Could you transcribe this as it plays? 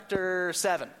chapter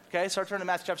 7. Okay, start turning to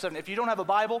Matthew chapter 7. If you don't have a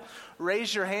Bible,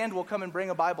 raise your hand. We'll come and bring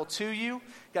a Bible to you.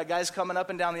 Got guys coming up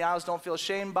and down the aisles. Don't feel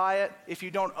ashamed by it. If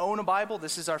you don't own a Bible,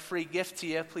 this is our free gift to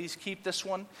you. Please keep this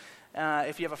one.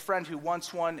 If you have a friend who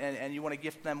wants one and you want to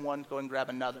gift them one, go and grab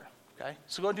another. Okay,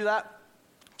 so go and do that.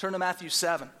 Turn to Matthew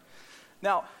 7.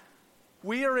 Now,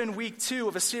 we are in week 2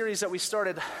 of a series that we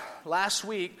started last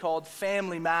week called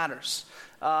Family Matters.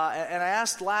 And I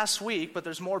asked last week, but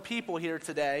there's more people here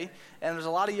today, and there's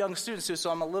a lot of young students too, so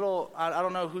I'm I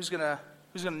don't know who's gonna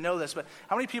know this, but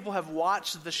how many people have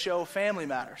watched the show Family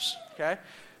Matters? Okay,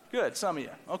 good, some of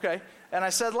you. Okay, and I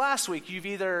said last week, you've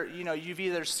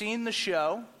either seen the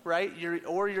show, right?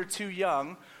 You're too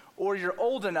young, or you're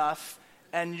old enough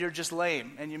and you're just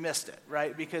lame and you missed it,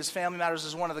 right? Because Family Matters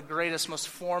is one of the greatest, most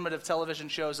formative television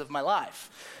shows of my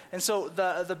life. And so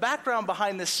the background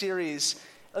behind this series,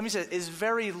 let me say, is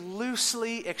very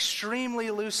loosely,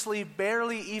 extremely loosely,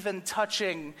 barely even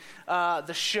touching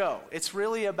the show. It's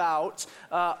really about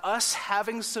us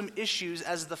having some issues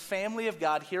as the family of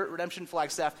God here at Redemption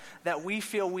Flagstaff that we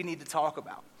feel we need to talk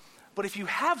about. But if you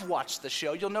have watched the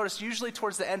show, you'll notice usually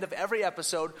towards the end of every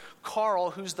episode,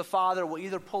 Carl, who's the father, will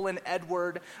either pull in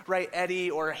Edward, right, Eddie,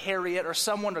 or Harriet, or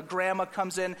someone, or Grandma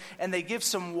comes in, and they give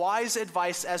some wise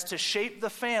advice as to shape the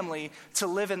family to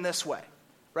live in this way,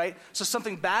 right? So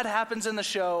something bad happens in the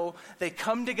show, they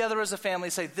come together as a family,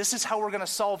 say, this is how we're going to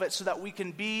solve it so that we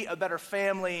can be a better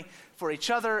family for each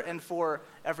other and for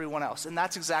everyone else. And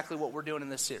that's exactly what we're doing in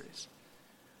this series.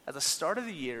 At the start of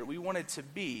the year, we wanted to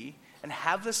be and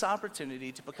have this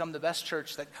opportunity to become the best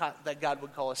church that God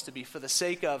would call us to be for the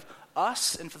sake of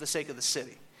us and for the sake of the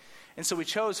city. And so we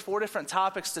chose 4 different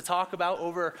topics to talk about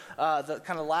over the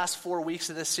kind of last 4 weeks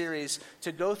of this series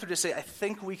to go through to say, I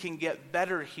think we can get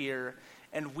better here,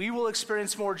 and we will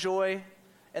experience more joy,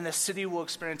 and the city will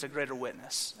experience a greater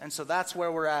witness. And so that's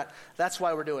where we're at. That's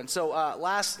why we're doing. So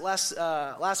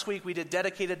last week we did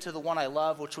Dedicated to the One I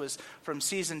Love, which was from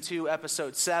season 2,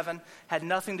 episode 7. Had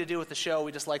nothing to do with the show.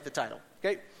 We just liked the title.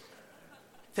 Okay.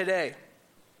 Today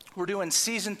we're doing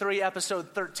season 3,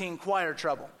 episode 13, Choir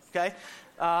Trouble. Okay.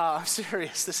 I'm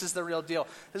serious. This is the real deal.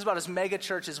 This is about as mega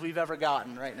church as we've ever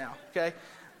gotten right now. Okay.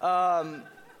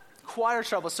 Choir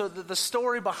Trouble. So the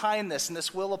story behind this, and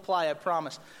this will apply, I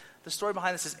promise. The story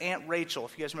behind this is Aunt Rachel,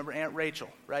 if you guys remember Aunt Rachel,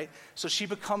 right? So she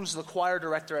becomes the choir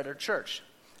director at her church.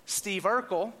 Steve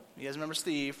Urkel, you guys remember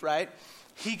Steve, right?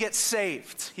 He gets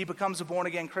saved. He becomes a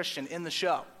born-again Christian in the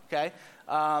show, okay?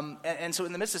 And so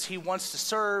in the midst of this, he wants to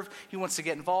serve, he wants to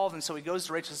get involved, and so he goes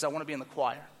to Rachel and says, I want to be in the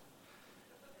choir.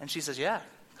 And she says, yeah,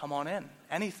 come on in,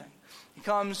 anything. He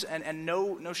comes, and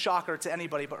no shocker to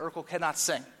anybody, but Urkel cannot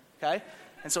sing, okay?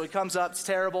 And so he comes up, it's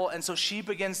terrible, and so she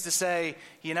begins to say,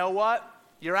 you know what?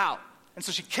 You're out. And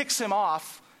so she kicks him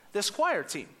off this choir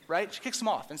team, right? She kicks him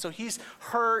off. And so he's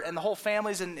hurt, and the whole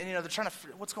family's, and they're trying to,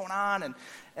 what's going on?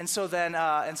 And so then,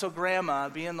 Grandma,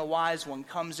 being the wise one,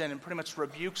 comes in and pretty much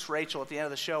rebukes Rachel at the end of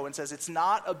the show and says, it's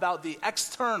not about the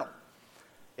external.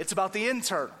 It's about the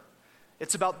internal.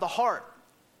 It's about the heart.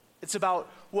 It's about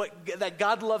that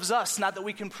God loves us, not that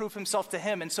we can prove himself to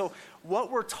him. And so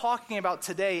what we're talking about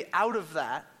today out of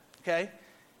that, okay,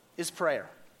 is prayer.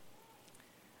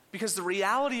 Because the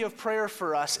reality of prayer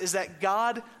for us is that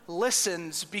God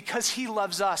listens because he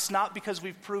loves us, not because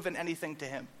we've proven anything to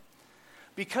him.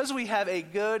 Because we have a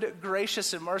good,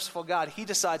 gracious, and merciful God, he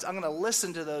decides, I'm going to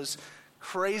listen to those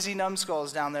crazy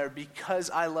numbskulls down there because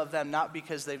I love them, not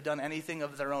because they've done anything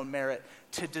of their own merit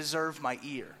to deserve my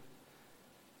ear.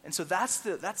 And so that's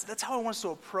how I want us to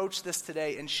approach this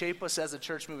today and shape us as a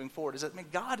church moving forward, is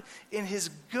that God, in his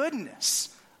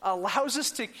goodness, allows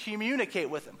us to communicate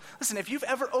with him. Listen, if you've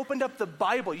ever opened up the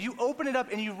Bible, you open it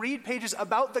up and you read pages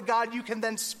about the God you can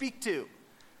then speak to.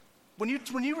 When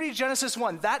you read Genesis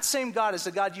 1, that same God is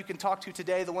the God you can talk to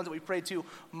today, the one that we prayed to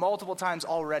multiple times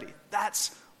already.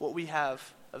 That's what we have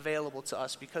available to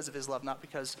us because of his love, not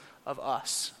because of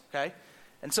us, okay?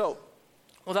 And so,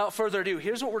 without further ado,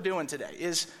 here's what we're doing today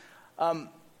is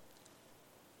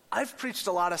I've preached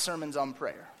a lot of sermons on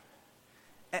prayer.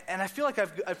 And I feel like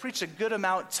I've preached a good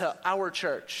amount to our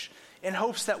church in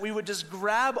hopes that we would just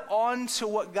grab onto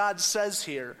what God says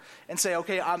here and say,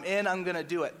 okay, I'm in, I'm going to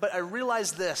do it. But I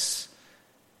realize this,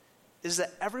 is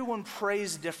that everyone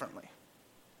prays differently.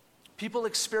 People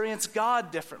experience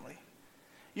God differently.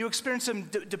 You experience him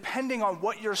depending on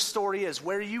what your story is,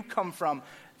 where you come from.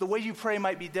 The way you pray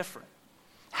might be different.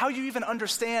 How you even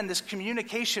understand this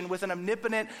communication with an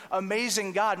omnipotent,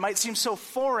 amazing God might seem so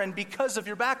foreign because of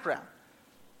your background.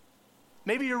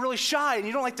 Maybe you're really shy and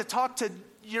you don't like to talk to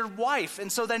your wife.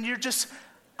 And so then you're just,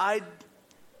 I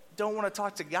don't want to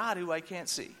talk to God who I can't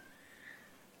see.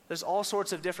 There's all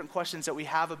sorts of different questions that we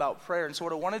have about prayer. And so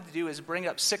what I wanted to do is bring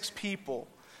up 6 people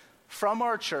from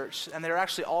our church, and they're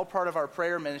actually all part of our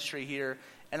prayer ministry here,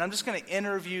 and I'm just going to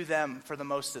interview them for the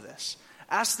most of this.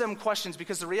 Ask them questions,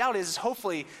 because the reality is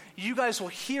hopefully you guys will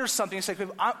hear something and say,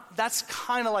 that's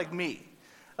kind of like me.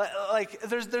 Like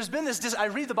there's been this, I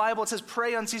read the Bible, it says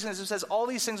pray unceasingly, it says all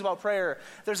these things about prayer.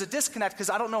 There's a disconnect because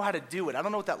I don't know how to do it. I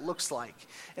don't know what that looks like.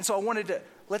 And so I wanted to,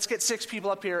 let's get 6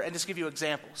 people up here and just give you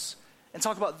examples and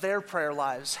talk about their prayer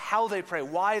lives, how they pray,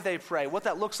 why they pray, what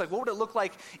that looks like. What would it look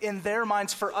like in their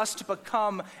minds for us to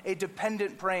become a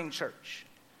dependent praying church?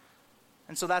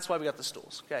 And so that's why we got the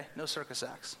stools, okay? No circus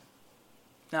acts.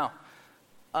 Now,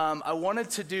 I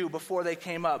wanted to do, before they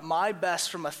came up, my best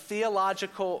from a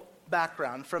theological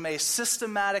background, from a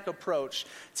systematic approach,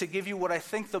 to give you what I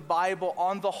think the Bible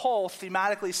on the whole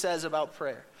thematically says about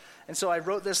prayer. And so I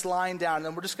wrote this line down,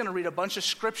 and we're just going to read a bunch of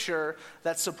scripture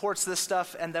that supports this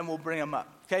stuff, and then we'll bring them up.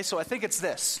 Okay, so I think it's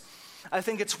this. I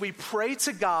think it's we pray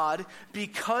to God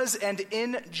because and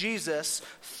in Jesus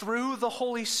through the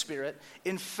Holy Spirit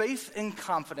in faith and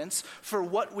confidence for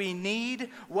what we need,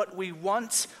 what we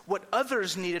want, what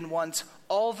others need and want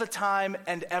all the time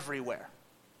and everywhere.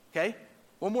 Okay?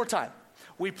 One more time.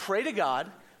 We pray to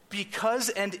God because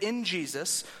and in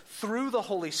Jesus through the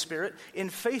Holy Spirit in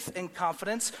faith and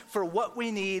confidence for what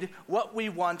we need, what we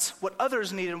want, what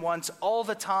others need and want all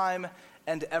the time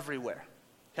and everywhere.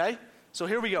 Okay? So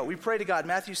here we go. We pray to God.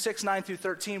 Matthew 6, 9 through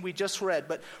 13, we just read.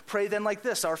 But pray then like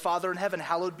this: Our Father in heaven,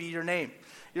 hallowed be your name.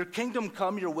 Your kingdom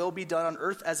come, your will be done on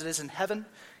earth as it is in heaven.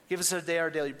 Give us today our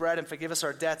daily bread, and forgive us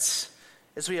our debts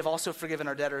as we have also forgiven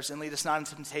our debtors. And lead us not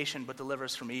into temptation, but deliver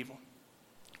us from evil.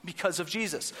 Because of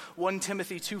Jesus. 1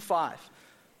 Timothy 2:5.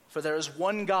 For there is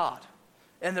one God,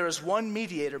 and there is one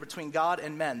mediator between God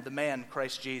and men, the man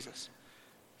Christ Jesus.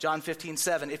 John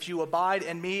 15:7, if you abide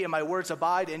in me and my words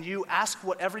abide in you, ask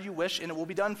whatever you wish and it will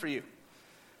be done for you.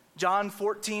 John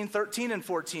 14:13 and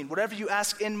 14, whatever you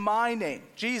ask in my name,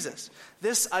 Jesus,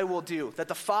 this I will do, that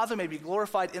the Father may be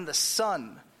glorified in the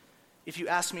Son. If you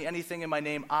ask me anything in my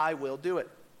name, I will do it.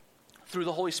 Through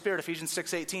the Holy Spirit, Ephesians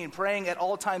 6:18, praying at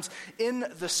all times in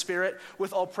the Spirit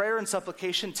with all prayer and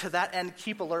supplication. To that end,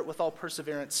 keep alert with all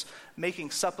perseverance, making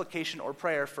supplication or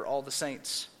prayer for all the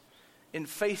saints. In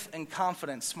faith and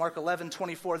confidence, Mark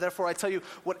 11:24, therefore I tell you,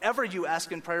 whatever you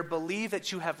ask in prayer, believe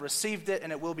that you have received it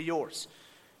and it will be yours.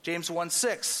 James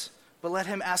 1:6, but let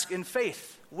him ask in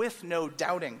faith with no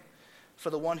doubting. For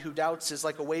the one who doubts is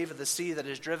like a wave of the sea that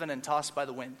is driven and tossed by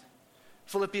the wind.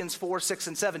 Philippians 4:6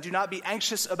 and 7, do not be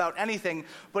anxious about anything,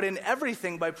 but in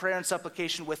everything by prayer and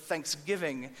supplication with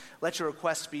thanksgiving, let your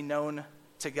requests be known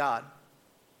to God.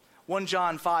 1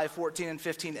 John 5:14 and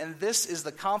 15, and this is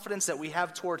the confidence that we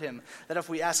have toward him, that if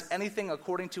we ask anything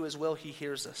according to his will, he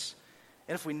hears us.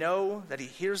 And if we know that he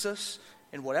hears us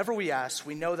in whatever we ask,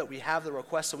 we know that we have the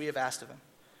requests that we have asked of him.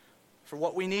 For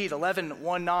what we need, Luke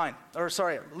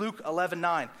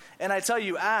 11:9. And I tell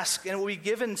you, ask and it will be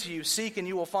given to you, seek and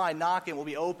you will find, knock and it will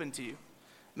be opened to you.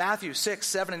 Matthew 6,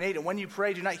 7 and 8, and when you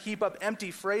pray, do not heap up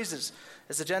empty phrases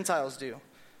as the Gentiles do,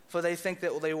 for they think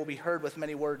that they will be heard with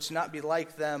many words. Do not be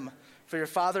like them, for your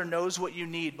Father knows what you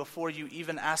need before you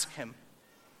even ask him.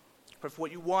 But for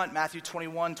what you want, Matthew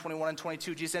 21 and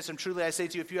 22, Jesus answered, truly I say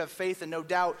to you, if you have faith and no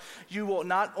doubt, you will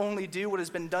not only do what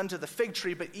has been done to the fig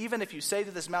tree, but even if you say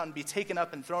to this mountain, be taken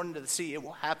up and thrown into the sea, it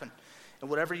will happen. And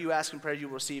whatever you ask in prayer, you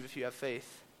will receive if you have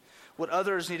faith. What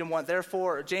others need and want,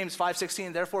 therefore, James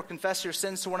 5:16, therefore confess your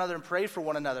sins to one another and pray for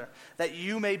one another, that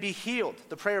you may be healed.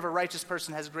 The prayer of a righteous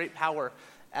person has great power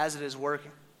as it is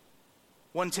working.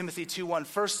 1 Timothy 2:1,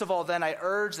 first of all, then I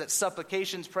urge that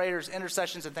supplications, prayers,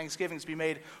 intercessions, and thanksgivings be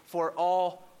made for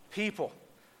all people,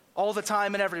 all the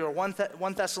time and everywhere.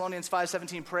 1 Thessalonians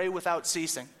 5:17, pray without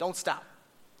ceasing. Don't stop.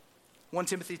 1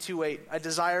 Timothy 2:8, I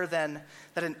desire then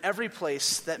that in every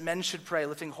place that men should pray,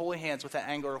 lifting holy hands without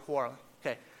anger or quarreling.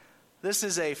 Okay, this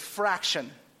is a fraction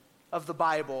of the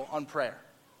Bible on prayer,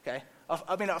 okay?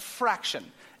 A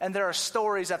fraction. And there are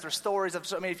stories after stories.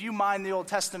 If you mine the Old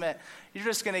Testament, you're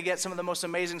just going to get some of the most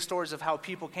amazing stories of how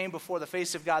people came before the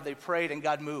face of God, they prayed, and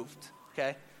God moved,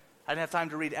 okay? I didn't have time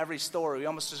to read every story. We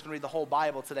almost just going to read the whole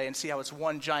Bible today and see how it's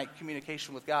one giant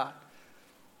communication with God.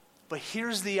 But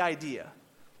here's the idea,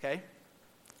 okay?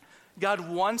 God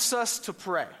wants us to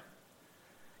pray.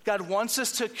 God wants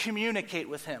us to communicate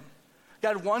with him.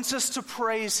 God wants us to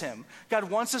praise him. God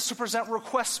wants us to present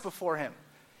requests before him.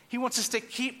 He wants us to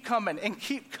keep coming and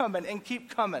keep coming and keep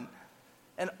coming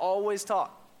and always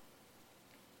talk.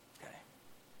 Okay.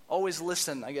 Always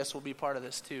listen, I guess, will be part of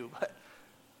this too. But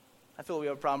I feel we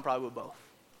have a problem probably with both.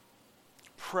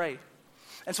 Pray.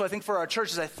 And so I think for our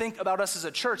church, as I think about us as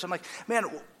a church, I'm like, man,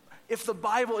 if the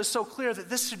Bible is so clear that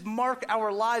this should mark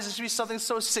our lives, it should be something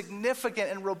so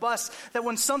significant and robust that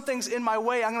when something's in my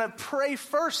way, I'm going to pray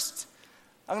first.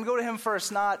 I'm going to go to him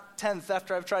first, not 10th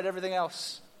after I've tried everything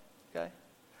else. Okay?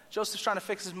 Joseph's trying to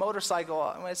fix his motorcycle.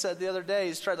 I said the other day,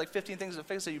 he's tried like 15 things to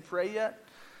fix it. You pray yet?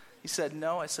 He said,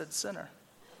 no. I said, sinner.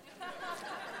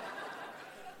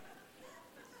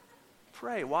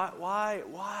 Pray.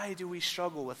 Why do we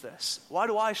struggle with this? Why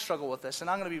do I struggle with this? And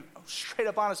I'm going to be straight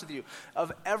up honest with you.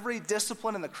 Of every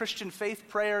discipline in the Christian faith,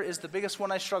 prayer is the biggest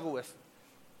one I struggle with.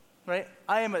 Right?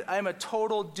 I am a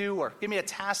total doer. Give me a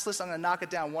task list, I'm going to knock it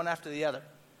down one after the other.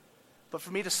 But for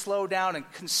me to slow down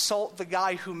and consult the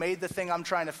guy who made the thing I'm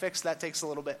trying to fix, that takes a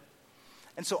little bit.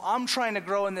 And so I'm trying to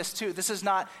grow in this too. This is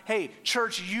not, hey,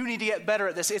 church, you need to get better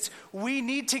at this. It's, we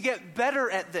need to get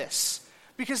better at this.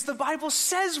 Because the Bible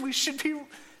says we should be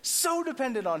so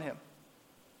dependent on him.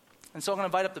 And so I'm going to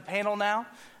invite up the panel now. And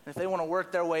if they want to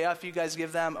work their way up, you guys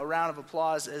give them a round of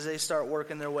applause as they start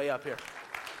working their way up here.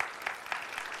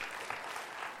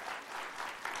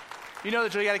 You know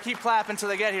that you got to keep clapping until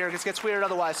they get here. It gets weird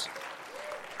otherwise.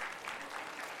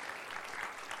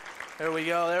 There we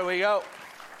go. There we go.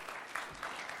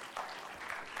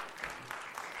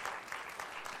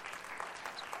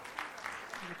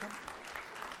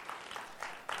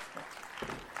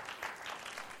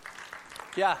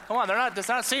 Yeah, come on. It's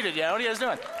not seated yet. What are you guys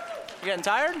doing? You getting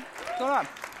tired? What's going on?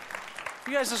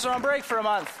 You guys just are on break for a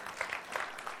month.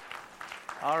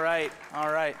 All right.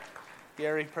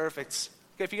 Gary, perfect.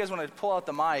 Okay, if you guys want to pull out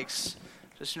the mics,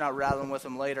 just you're not rattling with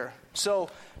them later. So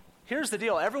here's the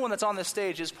deal. Everyone that's on this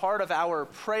stage is part of our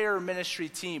prayer ministry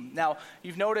team. Now,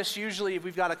 you've noticed usually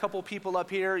we've got a couple people up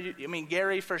here.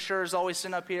 Gary for sure is always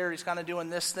sitting up here. He's kind of doing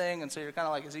this thing, and so you're kind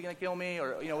of like, is he going to kill me?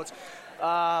 Or, what's...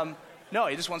 No,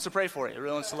 he just wants to pray for you. He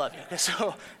really wants to love you. Okay,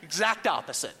 so exact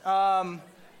opposite.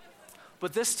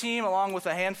 But this team, along with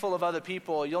a handful of other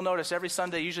people, you'll notice every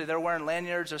Sunday, usually they're wearing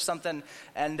lanyards or something,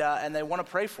 and they want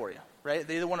to pray for you, right?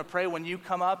 They either want to pray when you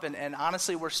come up, and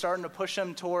honestly, we're starting to push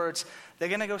them towards, they're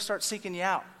going to go start seeking you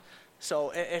out.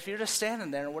 So if you're just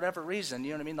standing there for whatever reason,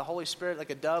 you know what I mean? The Holy Spirit, like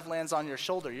a dove, lands on your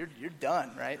shoulder. You're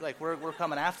done, right? Like we're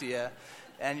coming after you.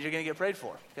 And you're going to get prayed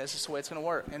for, because this is the way it's going to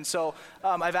work. And so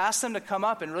I've asked them to come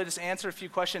up and really just answer a few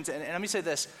questions. And let me say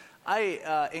this.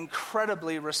 I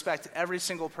incredibly respect every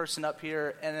single person up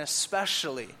here, and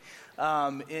especially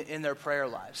in their prayer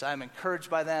lives. I'm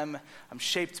encouraged by them. I'm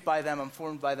shaped by them. I'm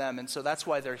formed by them. And so that's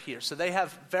why they're here. So they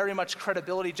have very much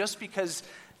credibility just because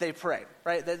they pray,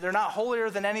 right? They're not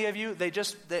holier than any of you.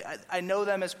 I know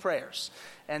them as prayers.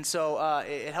 And so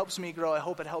it helps me grow. I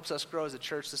hope it helps us grow as a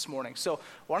church this morning. So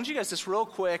why don't you guys just real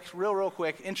quick,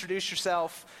 introduce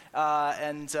yourself.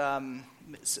 That's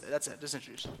it. Just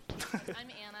introduce. I'm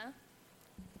Anna.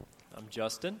 I'm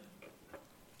Justin.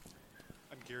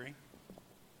 I'm Gary.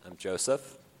 I'm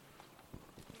Joseph.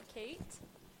 Kate.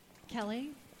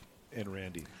 Kelly. And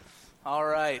Randy. All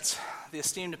right, the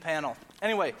esteemed panel.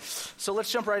 Anyway, so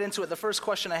let's jump right into it. The first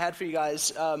question I had for you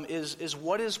guys is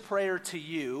what is prayer to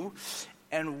you,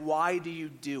 and why do you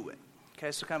do it?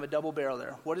 Okay, so kind of a double barrel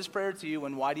there. What is prayer to you,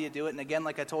 and why do you do it? And again,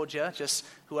 like I told you, just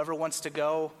whoever wants to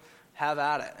go, have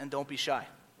at it, and don't be shy.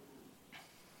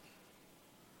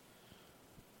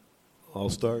 I'll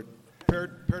start.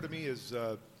 Prayer to me is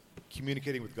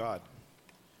communicating with God.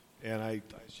 And I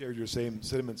shared your same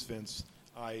sentiments, Vince.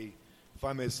 I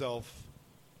find myself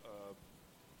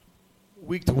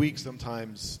week to week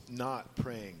sometimes not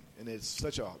praying, and it's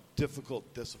such a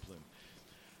difficult discipline.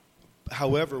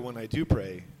 However, when I do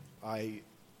pray, I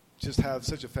just have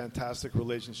such a fantastic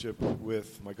relationship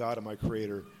with my God and my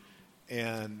Creator.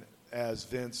 And as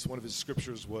Vince, one of his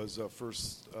scriptures was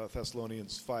 1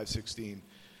 Thessalonians 5:16,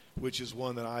 which is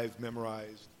one that I've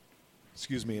memorized,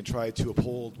 and tried to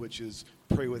uphold, which is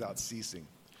pray without ceasing.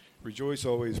 Rejoice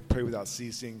always, pray without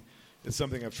ceasing. It's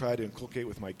something I've tried to inculcate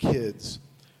with my kids.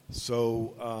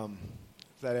 So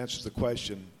if that answers the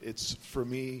question, it's for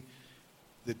me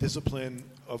the discipline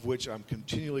of which I'm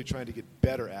continually trying to get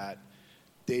better at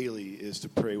daily is to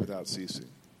pray without ceasing.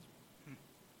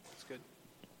 That's good.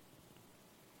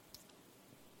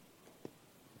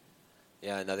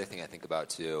 Yeah, another thing I think about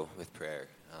too with prayer,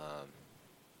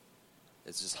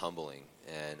 it's just humbling.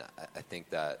 And I think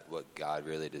that what God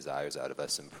really desires out of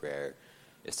us in prayer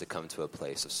is to come to a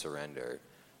place of surrender.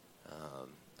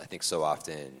 I think so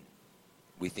often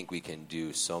we think we can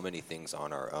do so many things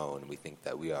on our own. We think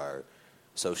that we are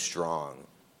so strong.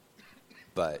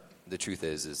 But the truth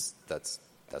is that's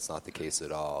not the case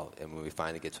at all. And when we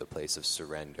finally get to a place of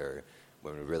surrender,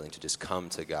 when we're willing to just come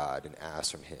to God and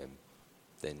ask from Him,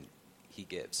 then He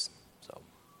gives. So.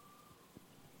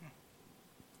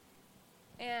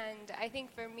 And I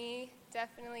think for me,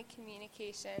 definitely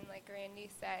communication, like Randy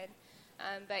said.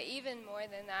 But even more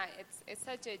than that, it's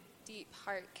such a deep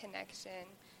heart connection,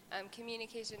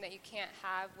 communication that you can't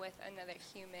have with another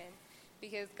human,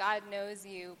 because God knows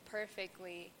you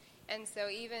perfectly. And so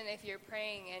even if you're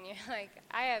praying and you're like,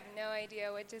 I have no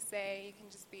idea what to say, you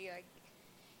can just be like,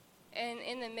 and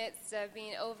in the midst of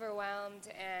being overwhelmed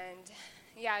and,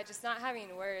 just not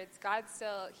having words, God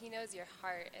still, he knows your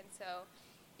heart. And so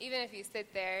even if you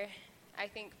sit there, I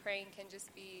think praying can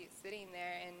just be sitting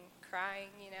there and crying,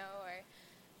 or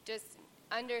just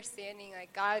understanding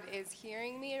like God is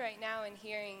hearing me right now and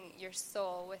hearing your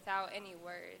soul without any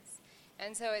words.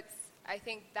 And so I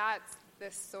think that's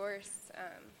the source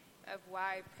of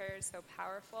why prayer is so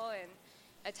powerful, and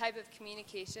a type of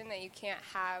communication that you can't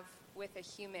have with a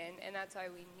human, and that's why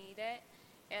we need it.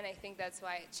 And I think that's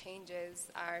why it changes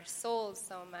our souls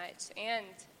so much and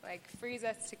like frees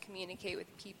us to communicate with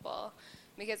people.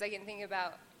 Because I can think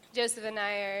about Joseph and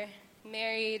I are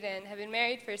married and have been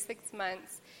married for 6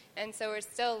 months, and so we're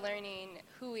still learning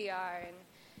who we are and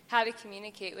how to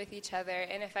communicate with each other.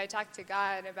 And if I talk to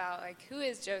God about like, who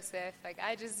is Joseph, like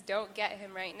I just don't get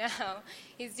him right now.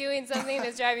 He's doing something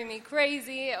that's driving me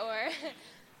crazy, or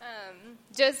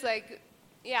just like,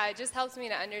 it just helps me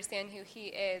to understand who he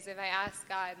is. If I ask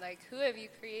God, like, who have you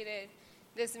created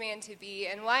this man to be,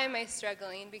 and why am I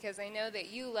struggling? Because I know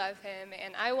that you love him,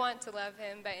 and I want to love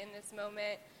him, but in this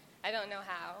moment, I don't know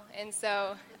how. And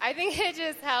so I think it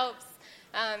just helps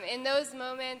in those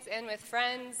moments and with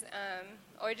friends,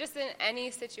 or just in any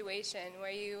situation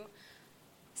where you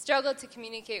struggle to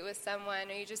communicate with someone,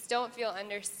 or you just don't feel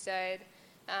understood.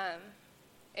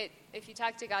 If you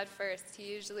talk to God first, he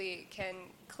usually can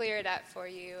clear it up for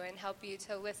you and help you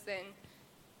to listen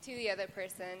to the other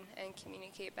person and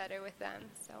communicate better with them.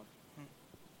 So,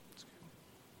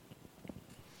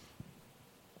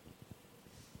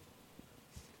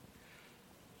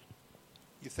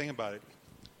 you think about it,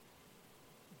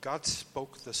 God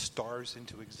spoke the stars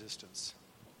into existence,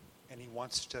 and he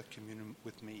wants to commune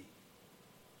with me.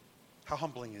 How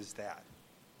humbling is that?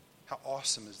 How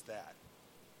awesome is that?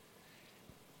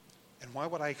 And why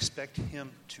would I expect him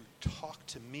to talk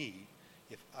to me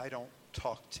if I don't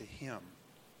talk to him?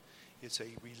 It's a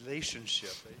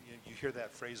relationship. You hear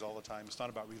that phrase all the time. It's not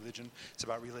about religion. It's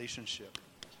about relationship.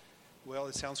 Well,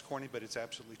 it sounds corny, but it's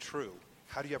absolutely true.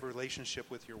 How do you have a relationship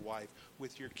with your wife,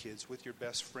 with your kids, with your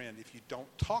best friend if you don't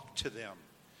talk to them?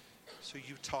 So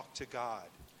you talk to God.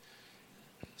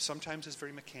 Sometimes it's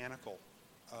very mechanical.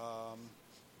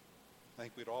 I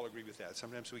think we'd all agree with that.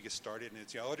 Sometimes we get started and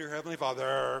it's, oh, dear Heavenly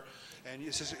Father, and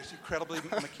it's incredibly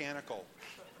mechanical.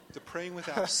 The praying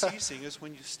without ceasing is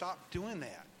when you stop doing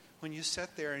that. When you sit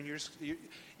there and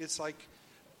it's like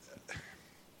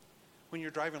when you're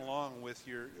driving along with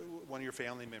one of your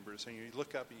family members and you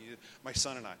look up and my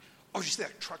son and I, oh, you see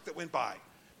that truck that went by?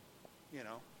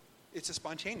 It's a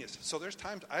spontaneous. So there's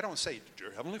times I don't say,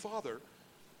 dear Heavenly Father,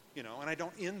 and I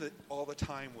don't end it all the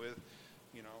time with,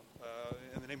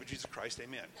 in the name of Jesus Christ,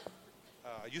 amen.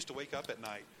 I used to wake up at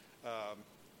night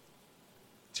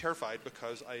terrified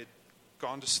because I had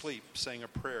gone to sleep saying a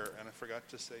prayer and I forgot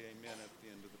to say amen at the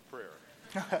end of the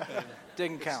prayer.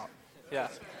 Didn't count. Yeah.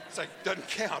 It's like, doesn't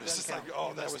count. It's just like,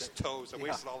 oh, that was toes. I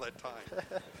wasted all that time.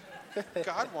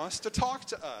 God wants to talk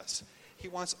to us. He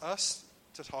wants us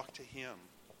to talk to him.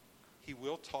 He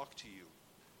will talk to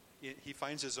you. He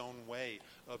finds his own way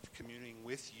of communing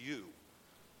with you.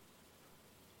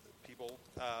 People,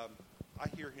 I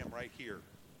hear him right here.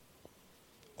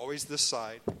 Always this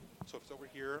side. So if it's over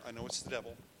here, I know it's the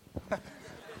devil.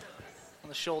 On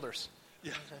the shoulders.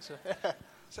 Yeah.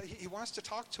 So he wants to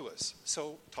talk to us.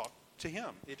 So talk to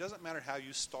him. It doesn't matter how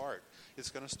you start. It's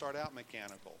going to start out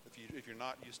mechanical if you're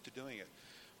not used to doing it.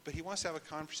 But he wants to have a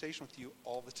conversation with you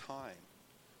all the time.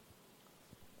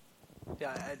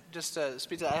 Yeah, I just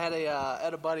speak to. I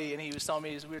had a buddy, and he was telling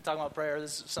me we were talking about prayer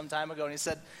this some time ago, and he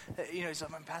said, he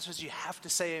said, my pastor says you have to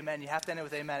say amen. You have to end it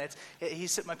with amen. He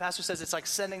said, my pastor says it's like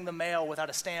sending the mail without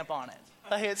a stamp on it.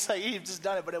 It's like you've just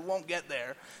done it, but it won't get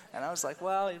there. And I was like,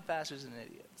 well, your pastor's an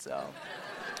idiot. So,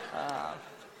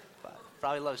 but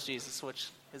probably loves Jesus,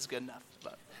 which is good enough.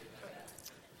 But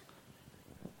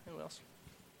who else?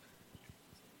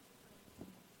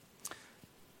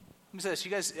 Let me say this,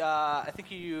 you guys. I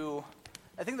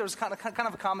think there was kind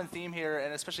of a common theme here,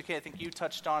 and especially Kay. I think you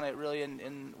touched on it really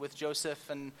in with Joseph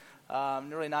and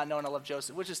really not knowing I love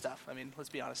Joseph, which is tough. I mean, let's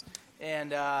be honest.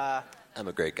 And I'm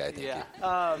a great guy. Thank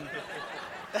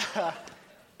you.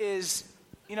 Is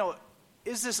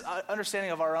this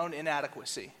understanding of our own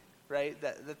inadequacy, right?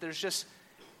 That there's just,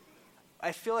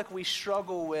 I feel like we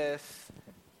struggle with,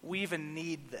 we even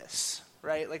need this.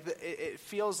 right? Like it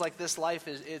feels like this life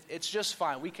it's just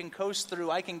fine. We can coast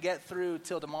through. I can get through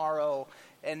till tomorrow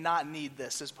and not need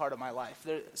this as part of my life.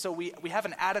 So we have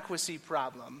an adequacy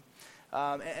problem.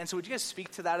 And so would you guys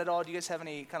speak to that at all? Do you guys have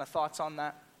any kind of thoughts on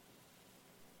that?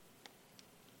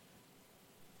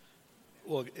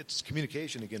 Well, it's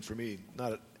communication again for me.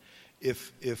 Not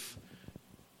if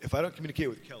I don't communicate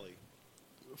with Kelly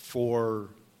for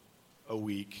a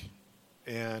week,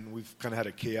 and we've kind of had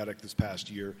a chaotic this past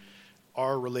year,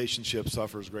 our relationship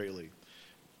suffers greatly.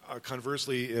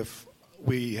 Conversely, if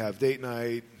we have date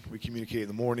night, we communicate in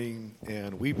the morning,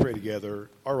 and we pray together,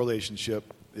 our relationship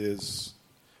is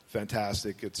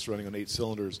fantastic. It's running on 8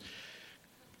 cylinders.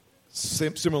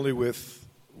 Similarly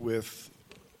with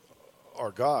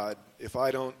our God, if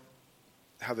I don't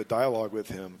have a dialogue with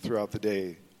him throughout the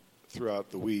day,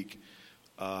 throughout the week,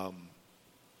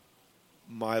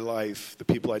 my life, the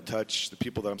people I touch, the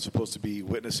people that I'm supposed to be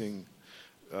witnessing,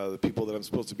 the people that I'm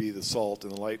supposed to be the salt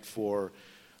and the light for,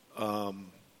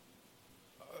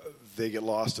 they get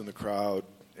lost in the crowd,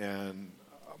 and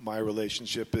my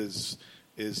relationship is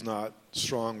not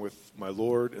strong with my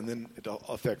Lord, and then it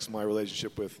affects my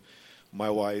relationship with my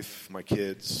wife, my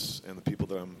kids, and the people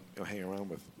that I'm hanging around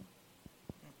with.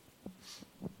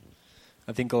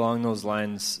 I think along those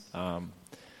lines,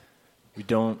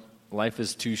 life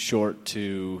is too short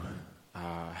to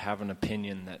have an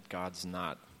opinion that God's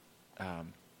not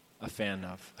a fan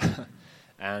of.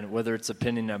 And whether it's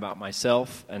opinion about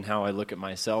myself and how I look at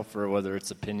myself, or whether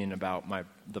it's opinion about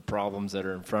the problems that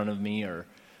are in front of me or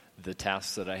the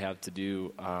tasks that I have to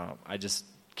do, I just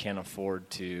can't afford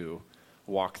to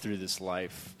walk through this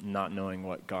life not knowing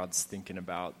what God's thinking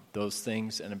about those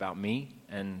things and about me.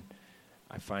 And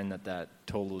I find that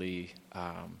totally,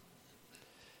 I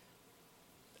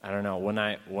don't know, when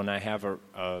I have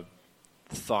a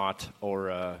thought or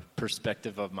a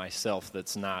perspective of myself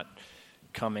that's not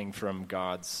coming from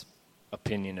God's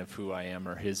opinion of who I am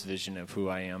or his vision of who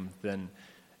I am, then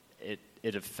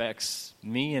it affects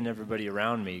me and everybody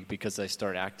around me, because I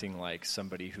start acting like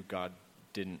somebody who God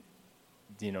didn't,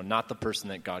 not the person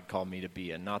that God called me to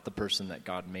be, and not the person that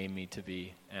God made me to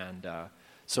be. And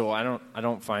so I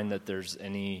don't find that there's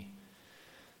any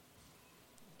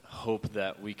hope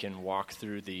that we can walk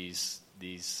through these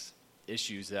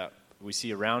issues that we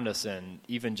see around us, and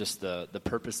even just the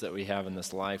purpose that we have in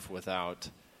this life, without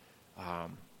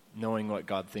knowing what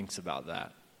God thinks about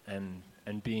that, and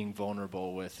being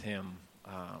vulnerable with him,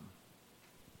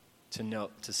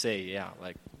 to say, yeah,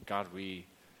 like, God,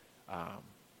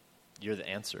 you're the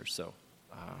answer, so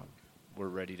we're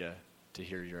ready to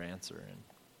hear your answer. And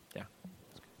yeah,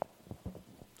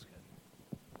 it's good.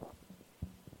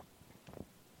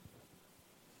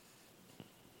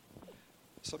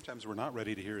 Sometimes we're not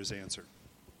ready to hear his answer.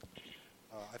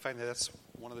 I find that's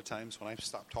one of the times when I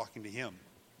stop talking to him.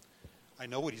 I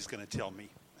know what he's going to tell me,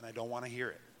 and I don't want to hear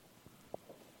it.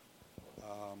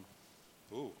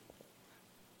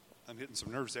 I'm hitting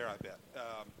some nerves there, I bet.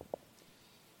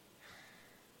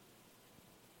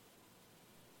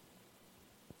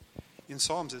 In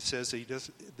Psalms it says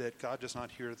that God does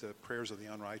not hear the prayers of the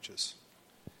unrighteous.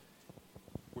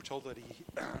 We're told that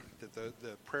that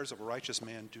the prayers of a righteous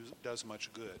man does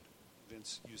much good.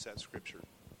 Vince used that scripture.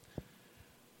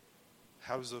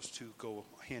 How does those two go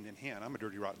hand in hand? I'm a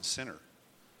dirty, rotten sinner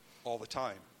all the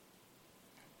time.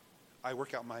 I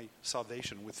work out my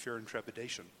salvation with fear and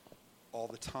trepidation all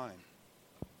the time.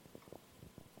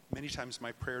 Many times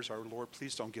my prayers are, Lord,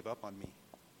 please don't give up on me.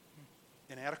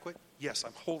 Inadequate? Yes,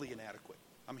 I'm wholly inadequate.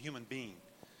 I'm a human being.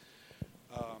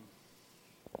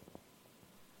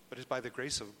 But it's by the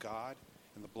grace of God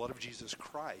and the blood of Jesus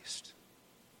Christ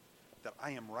that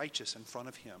I am righteous in front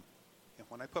of him. And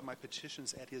when I put my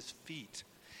petitions at his feet,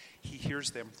 he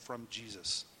hears them from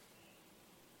Jesus.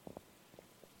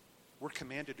 We're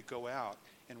commanded to go out,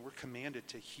 and we're commanded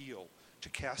to heal, to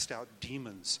cast out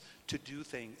demons, to do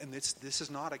things. And this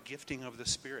is not a gifting of the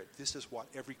Spirit. This is what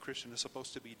every Christian is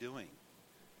supposed to be doing.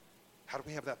 How do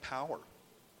we have that power?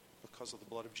 Because of the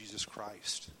blood of Jesus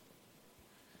Christ.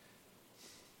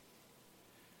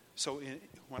 So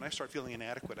when I start feeling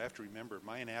inadequate, I have to remember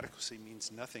my inadequacy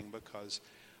means nothing, because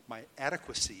my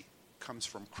adequacy comes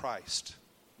from Christ,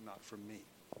 not from me.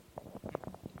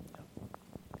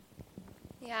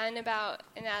 Yeah, and about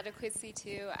inadequacy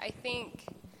too, I think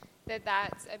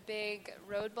that's a big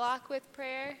roadblock with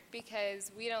prayer,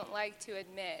 because we don't like to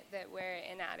admit that we're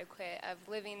inadequate of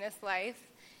living this life.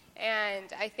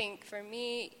 And I think for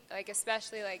me, like,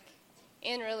 especially like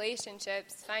in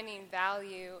relationships, finding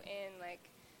value in like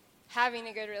having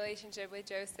a good relationship with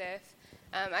Joseph,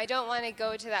 I don't want to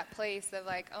go to that place of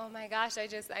like, oh my gosh,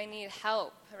 I need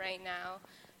help right now.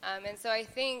 And so I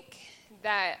think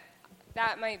that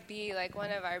might be like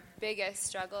one of our biggest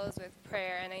struggles with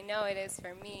prayer, and I know it is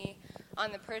for me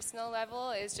on the personal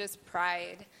level, is just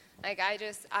pride. Like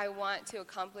I want to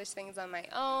accomplish things on my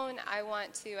own. I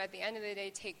want to, at the end of the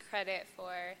day, take credit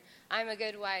for I'm a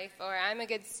good wife or I'm a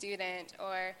good student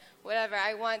or whatever.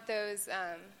 I want those,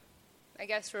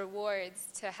 rewards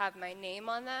to have my name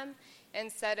on them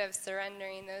instead of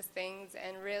surrendering those things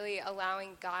and really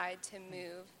allowing God to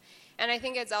move. And I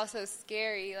think it's also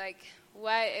scary, like,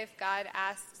 what if God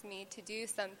asks me to do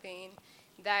something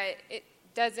that it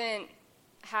doesn't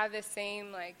have the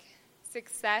same, like,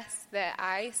 success that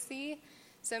I see?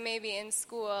 So maybe in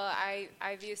school I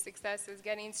view success as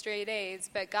getting straight A's,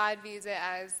 but God views it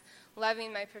as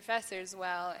loving my professors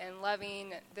well and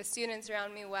loving the students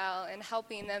around me well and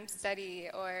helping them study,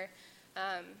 or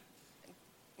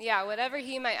whatever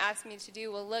he might ask me to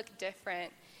do will look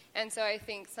different. And so I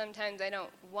think sometimes I don't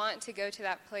want to go to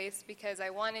that place because I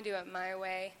want to do it my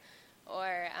way,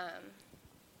 or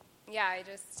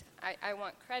I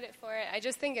want credit for it. I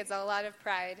just think it's a lot of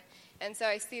pride. And so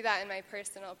I see that in my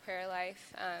personal prayer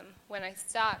life. When I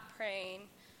stop praying,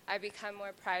 I become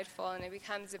more prideful and it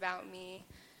becomes about me.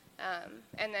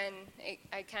 And then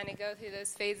I kind of go through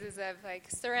those phases of like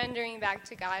surrendering back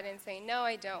to God and saying, no,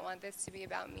 I don't want this to be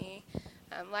about me.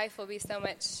 Life will be so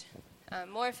much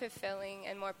more fulfilling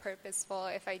and more purposeful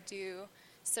if I do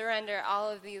surrender all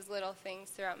of these little things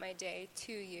throughout my day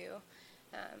to you.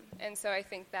 And so I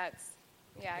think that's,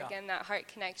 again, that heart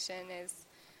connection is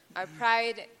our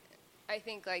pride. I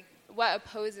think like what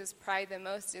opposes pride the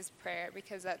most is prayer,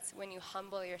 because that's when you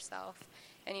humble yourself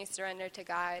and you surrender to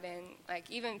God. And like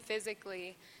even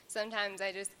physically, sometimes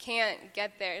I just can't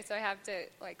get there, so I have to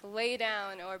like lay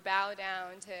down or bow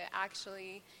down to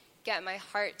actually get my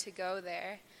heart to go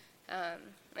there.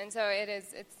 And so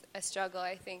it's a struggle,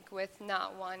 I think, with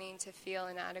not wanting to feel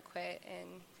inadequate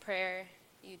in prayer.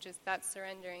 That's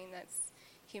surrendering, that's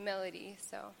humility.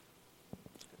 So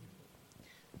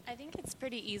I think it's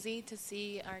pretty easy to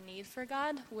see our need for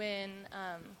God when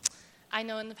I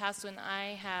know in the past when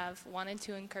I have wanted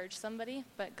to encourage somebody,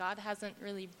 but God hasn't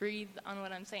really breathed on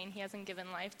what I'm saying. He hasn't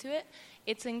given life to it.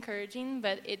 It's encouraging,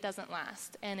 but it doesn't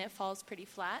last, and it falls pretty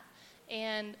flat.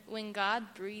 And when God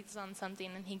breathes on something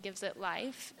and he gives it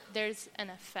life, there's an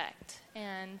effect.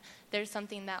 And there's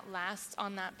something that lasts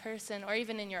on that person or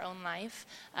even in your own life.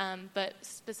 But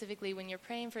specifically when you're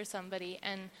praying for somebody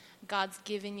and God's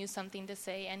giving you something to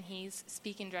say and he's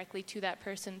speaking directly to that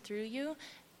person through you,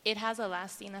 it has a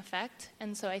lasting effect.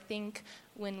 And so I think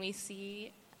when we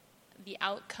see the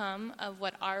outcome of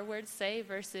what our words say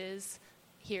versus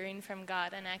hearing from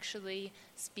God and actually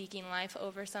speaking life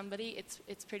over somebody,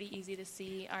 it's pretty easy to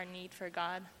see our need for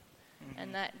God,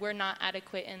 and that we're not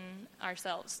adequate in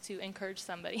ourselves to encourage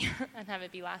somebody and have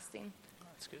it be lasting.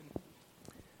 That's good.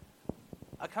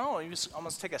 I kind of want to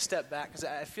almost take a step back, because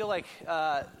I feel like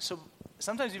so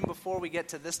sometimes even before we get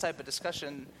to this type of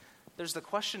discussion, there's the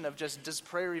question of just, does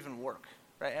prayer even work,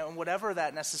 right? And whatever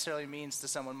that necessarily means to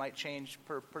someone might change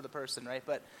per the person, right?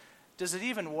 But does it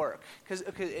even work? Because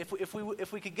if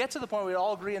we could get to the point where we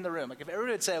all agree in the room, like if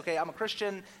everybody would say, okay, I'm a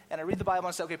Christian and I read the Bible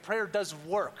and say, okay, prayer does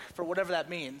work for whatever that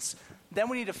means, then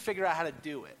we need to figure out how to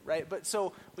do it, right? But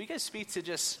so will you guys speak to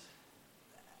just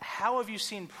how have you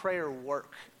seen prayer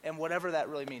work and whatever that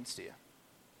really means to you?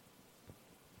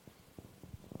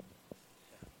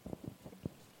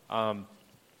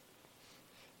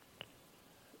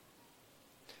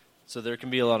 So there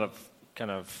can be a lot of kind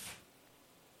of,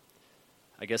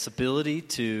 I guess, ability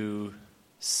to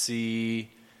see.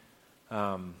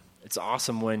 It's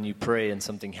awesome when you pray and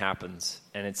something happens,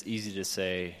 and it's easy to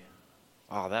say,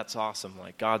 "Oh, that's awesome!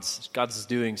 Like God's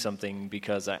doing something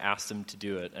because I asked Him to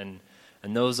do it." And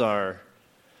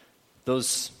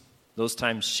those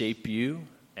times shape you,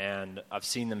 and I've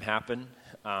seen them happen.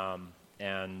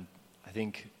 And I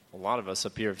think a lot of us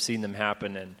up here have seen them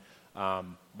happen, and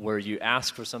where you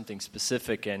ask for something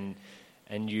specific and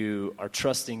you are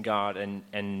trusting God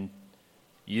and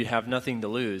you have nothing to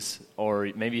lose, or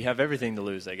maybe you have everything to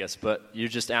lose, I guess, but you're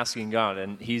just asking God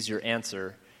and He's your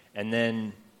answer, and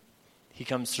then He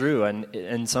comes through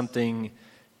and something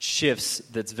shifts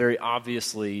that's very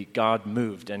obviously God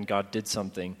moved and God did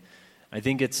something. I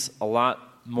think it's a lot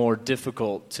more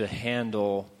difficult to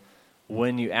handle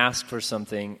when you ask for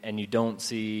something and you don't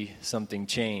see something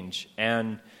change.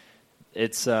 And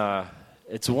it's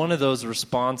one of those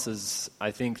responses,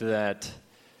 I think, that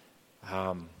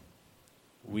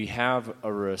we have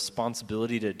a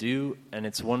responsibility to do, and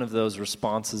it's one of those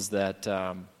responses that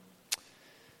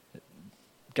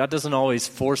God doesn't always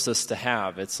force us to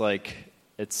have. It's like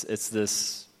it's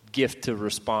this gift to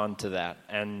respond to that.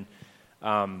 And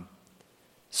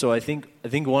So I think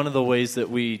one of the ways that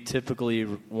we typically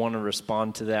want to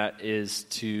respond to that is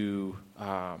to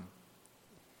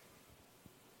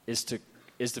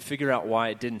figure out why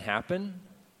it didn't happen,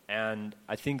 and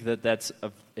I think that that's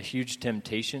a huge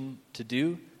temptation to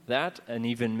do that, and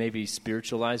even maybe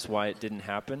spiritualize why it didn't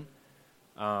happen.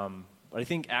 But I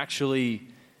think actually,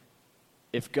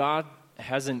 if God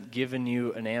hasn't given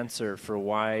you an answer for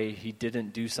why He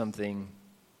didn't do something,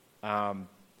 and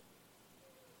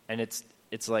it's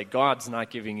like God's not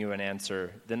giving you an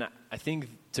answer, then I think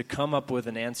to come up with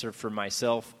an answer for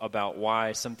myself about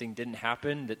why something didn't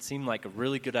happen that seemed like a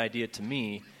really good idea to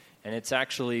me, and it's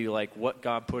actually like what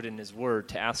God put in His Word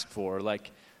to ask for,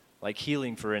 like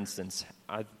healing, for instance.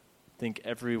 I think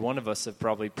every one of us have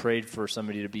probably prayed for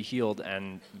somebody to be healed,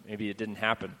 and maybe it didn't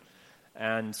happen.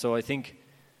 And so I think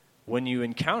when you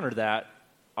encounter that,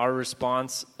 our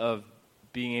response of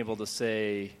being able to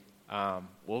say,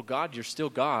 well, God, you're still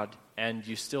God, and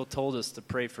you still told us to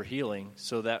pray for healing,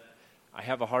 so that I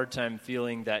have a hard time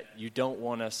feeling that you don't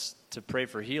want us to pray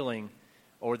for healing,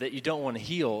 or that you don't want to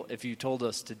heal if you told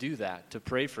us to do that, to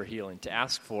pray for healing, to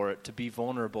ask for it, to be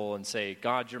vulnerable and say,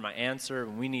 God, you're my answer,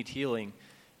 and we need healing,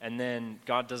 and then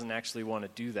God doesn't actually want to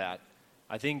do that.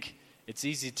 I think it's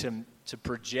easy to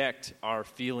project our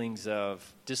feelings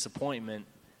of disappointment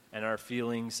and our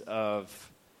feelings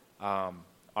of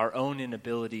our own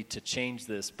inability to change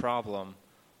this problem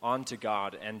onto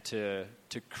God, and to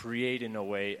create in a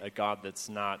way a God that's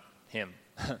not Him.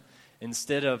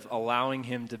 Instead of allowing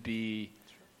Him to be,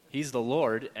 He's the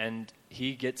Lord, and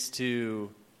He gets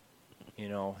to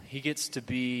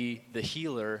be the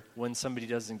healer when somebody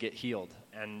doesn't get healed.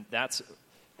 And that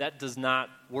does not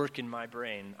work in my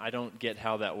brain. I don't get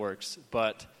how that works.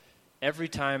 But every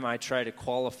time I try to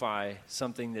qualify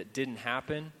something that didn't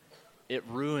happen, it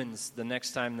ruins the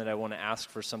next time that I want to ask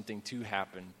for something to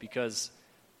happen, because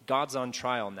God's on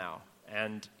trial now,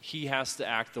 and He has to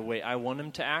act the way I want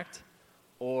Him to act,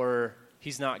 or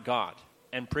He's not God,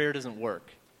 and prayer doesn't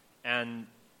work. And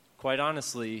quite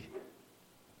honestly,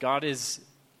 God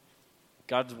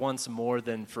wants more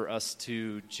than for us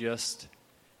to just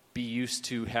be used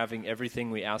to having everything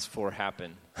we ask for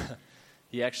happen.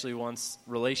 He actually wants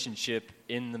relationship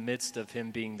in the midst of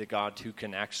Him being the God who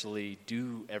can actually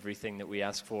do everything that we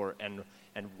ask for, and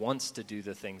wants to do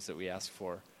the things that we ask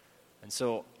for. And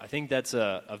so I think that's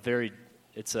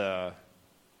without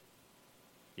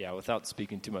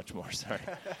speaking too much more, sorry.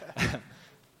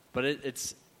 But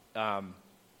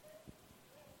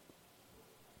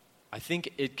I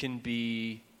think it can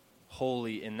be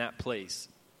holy in that place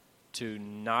to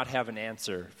not have an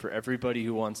answer for everybody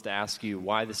who wants to ask you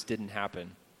why this didn't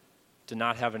happen, to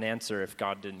not have an answer if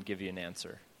God didn't give you an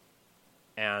answer.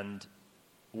 And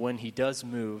when He does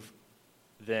move,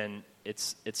 then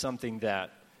it's something that,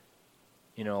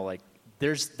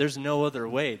 there's no other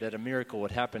way that a miracle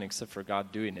would happen except for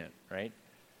God doing it, right?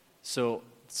 So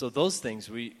those things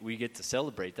we get to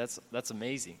celebrate. That's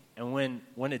amazing. And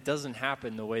when it doesn't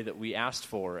happen the way that we asked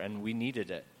for and we needed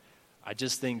it, I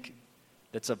just think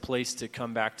that's a place to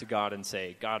come back to God and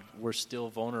say, God, we're still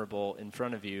vulnerable in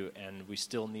front of You, and we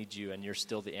still need You, and You're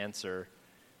still the answer,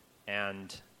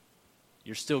 and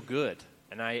You're still good.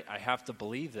 And I have to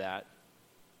believe that,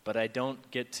 but I don't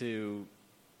get to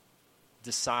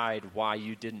decide why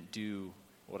You didn't do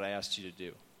what I asked You to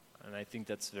do. And I think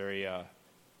that's very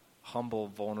humble,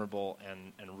 vulnerable,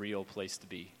 and real place to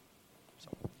be. So.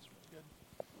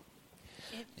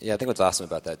 Yeah, I think what's awesome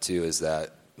about that too is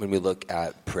that when we look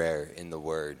at prayer in the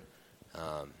Word,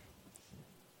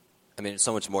 it's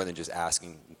so much more than just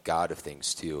asking God of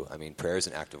things too. Prayer is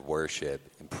an act of worship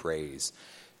and praise.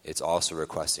 It's also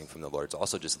requesting from the Lord. It's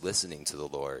also just listening to the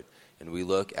Lord. And we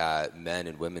look at men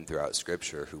and women throughout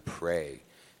Scripture who pray.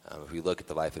 If we look at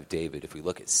the life of David, if we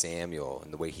look at Samuel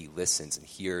and the way he listens and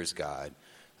hears God,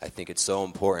 I think it's so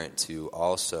important to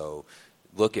also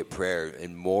look at prayer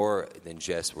in more than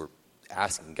just we're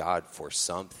asking God for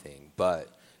something, but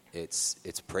it's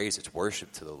praise, it's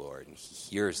worship to the Lord, and He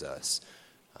hears us.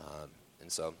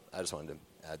 And so I just wanted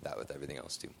to add that with everything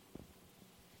else too.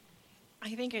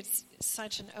 I think it's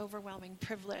such an overwhelming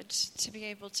privilege to be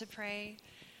able to pray.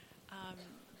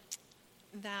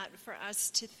 That for us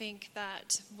to think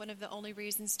that one of the only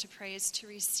reasons to pray is to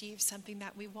receive something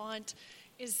that we want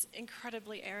is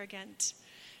incredibly arrogant.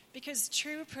 Because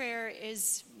true prayer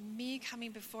is me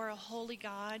coming before a holy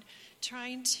God,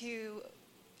 trying to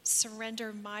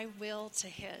surrender my will to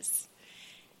His.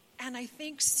 And I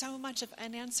think so much of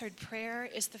unanswered prayer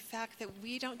is the fact that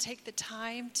we don't take the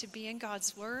time to be in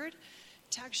God's Word,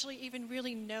 to actually even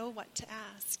really know what to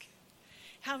ask.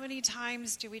 How many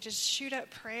times do we just shoot up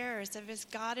prayers of as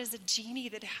God is a genie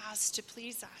that has to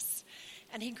please us,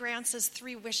 and he grants us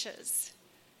 3 wishes?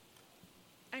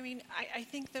 I mean, I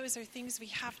think those are things we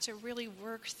have to really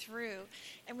work through,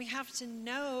 and we have to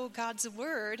know God's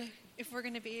word if we're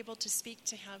going to be able to speak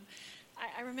to him.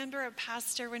 I remember a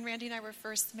pastor, when Randy and I were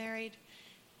first married,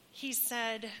 he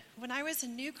said, when I was a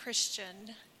new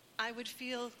Christian, I would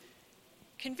feel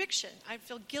conviction. I'd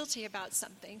feel guilty about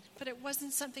something, but it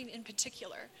wasn't something in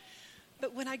particular.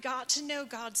 But when I got to know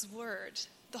God's word,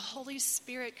 the Holy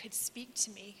Spirit could speak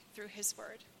to me through his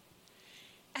word.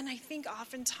 And I think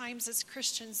oftentimes as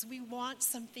Christians, we want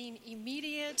something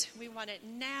immediate. We want it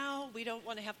now. We don't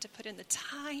want to have to put in the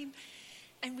time.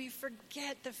 And we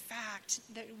forget the fact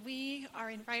that we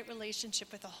are in right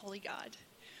relationship with a holy God.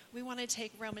 We want to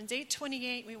take Romans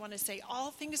 8:28. We want to say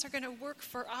all things are going to work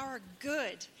for our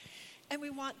good. And we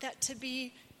want that to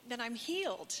be that I'm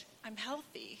healed, I'm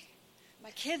healthy,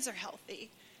 my kids are healthy,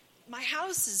 my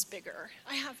house is bigger,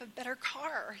 I have a better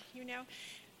car, you know.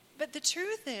 But the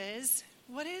truth is,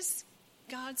 what is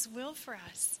God's will for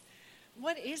us?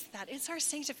 What is that? It's our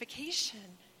sanctification.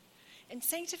 And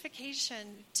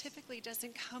sanctification typically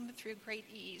doesn't come through great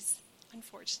ease,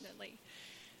 unfortunately.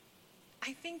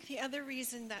 I think the other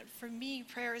reason that for me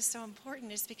prayer is so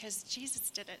important is because Jesus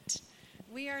did it.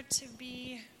 We are to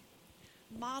be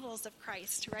models of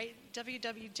Christ, right?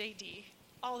 WWJD.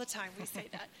 All the time we say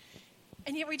that.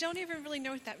 And yet we don't even really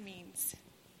know what that means.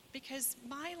 Because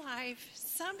my life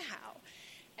somehow,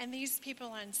 and these people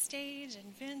on stage,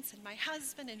 and Vince, and my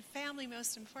husband, and family,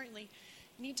 most importantly,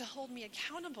 need to hold me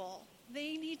accountable.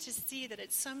 They need to see that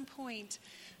at some point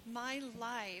my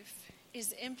life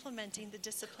is implementing the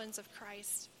disciplines of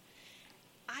Christ.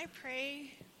 I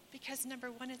pray because,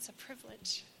 number one, it's a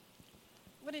privilege.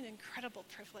 What an incredible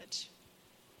privilege.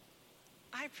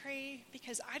 I pray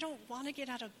because I don't want to get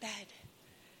out of bed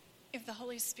if the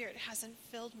Holy Spirit hasn't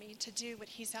filled me to do what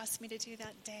he's asked me to do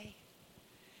that day.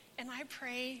 And I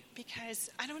pray because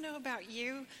I don't know about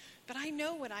you, but I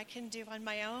know what I can do on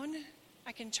my own.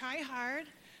 I can try hard,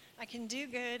 I can do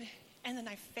good, and then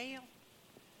I fail.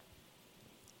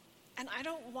 And I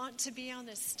don't want to be on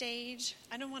the stage.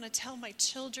 I don't want to tell my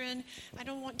children. I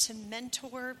don't want to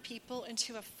mentor people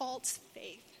into a false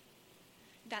faith.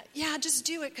 That, yeah, just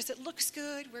do it because it looks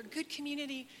good. We're a good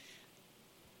community.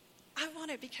 I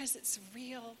want it because it's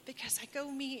real, because I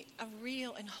go meet a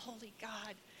real and holy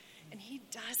God, and he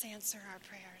does answer our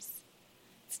prayers.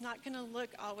 It's not going to look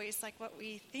always like what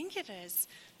we think it is.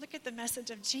 Look at the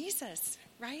message of Jesus,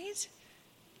 right?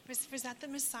 Was that the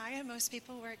Messiah most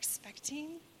people were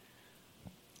expecting?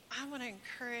 I want to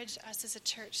encourage us as a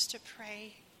church to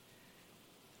pray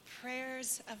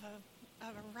prayers of a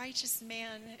righteous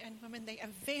man and woman. They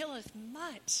availeth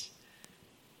much.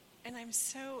 And I'm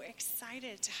so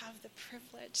excited to have the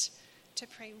privilege to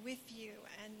pray with you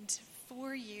and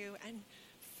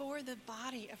for the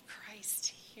body of Christ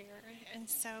here. And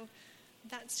so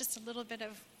that's just a little bit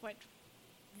of what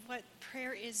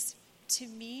prayer is to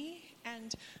me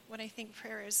and what I think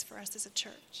prayer is for us as a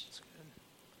church. That's good.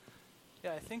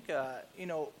 Yeah, I think,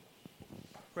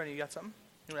 Rennie, you got something?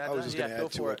 I was just going to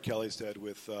add to what Kelly said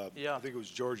with, I think it was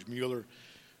George Mueller,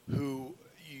 who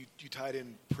you tied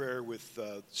in prayer with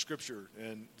Scripture.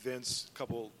 And Vince, a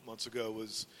couple months ago,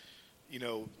 was,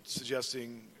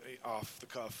 suggesting off the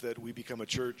cuff that we become a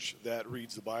church that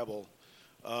reads the Bible.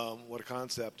 What a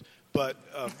concept. But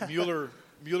Mueller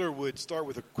would start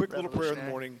with a quick little prayer in the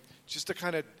morning just to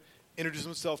kind of introduce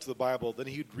himself to the Bible. Then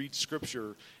he'd read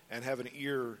Scripture and have an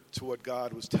ear to what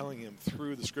God was telling him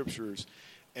through the Scriptures,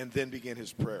 and then begin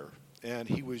his prayer. And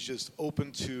he was just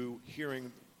open to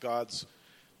hearing God's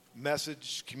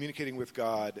message, communicating with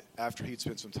God after he'd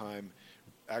spent some time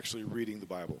actually reading the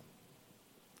Bible.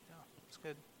 Yeah, that's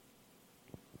good.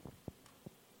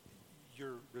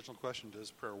 Your original question,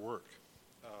 does prayer work?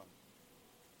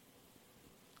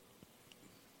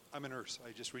 I'm a nurse.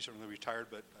 I just recently retired,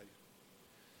 but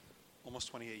almost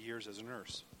 28 years as a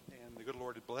nurse. And the good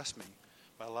Lord had blessed me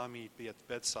by allowing me to be at the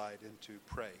bedside and to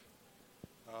pray.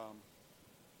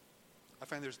 I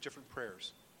find there's different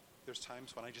prayers. There's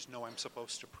times when I just know I'm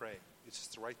supposed to pray. It's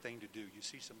just the right thing to do. You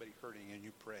see somebody hurting and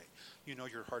you pray. You know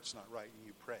your heart's not right and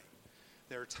you pray.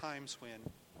 There are times when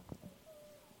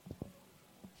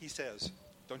he says,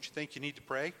 don't you think you need to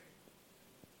pray?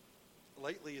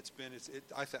 Lately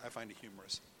I find it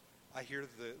humorous. I hear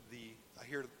I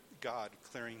hear God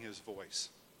clearing his voice.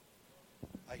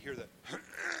 I hear that.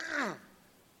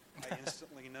 I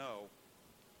instantly know,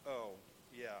 oh,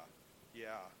 yeah.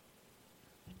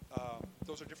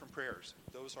 Those are different prayers.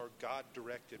 Those are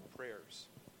God-directed prayers.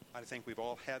 I think we've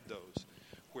all had those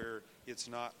where it's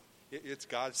not It's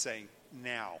God saying,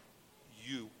 now,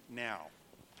 you now.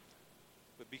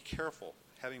 But be careful.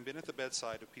 Having been at the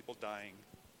bedside of people dying,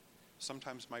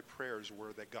 sometimes my prayers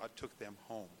were that God took them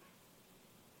home.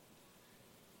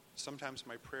 Sometimes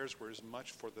my prayers were as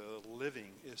much for the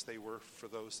living as they were for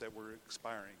those that were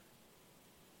expiring.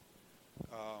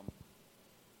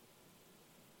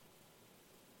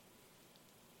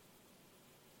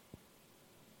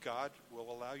 God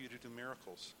will allow you to do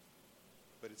miracles,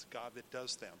 but it's God that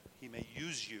does them. He may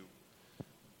use you,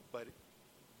 but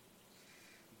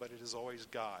it is always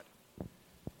God.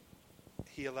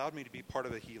 He allowed me to be part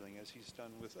of the healing, as he's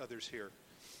done with others here.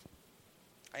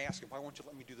 I asked him, why won't you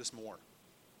let me do this more?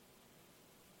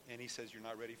 And he says, you're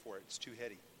not ready for it. It's too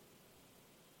heady.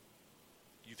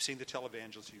 You've seen the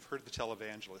televangelist. You've heard the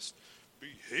televangelist. Be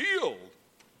healed.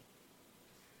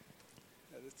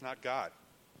 It's not God.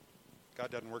 God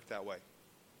doesn't work that way.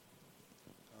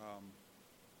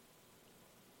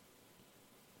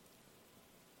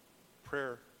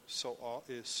 Prayer is so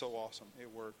awesome.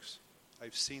 It works.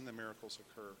 I've seen the miracles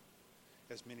occur,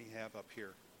 as many have up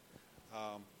here.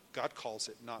 God calls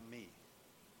it, not me.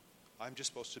 I'm just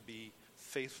supposed to be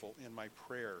faithful in my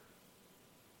prayer.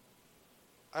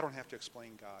 I don't have to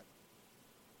explain God.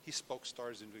 He spoke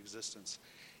stars into existence.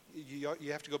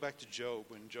 You have to go back to Job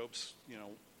when Job's,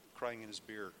 crying in his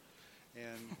beer.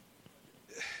 And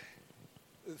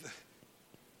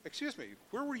excuse me,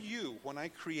 where were you when I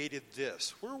created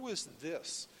this? Where was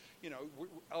this?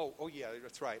 Oh yeah,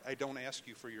 that's right. I don't ask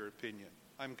you for your opinion.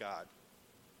 I'm God.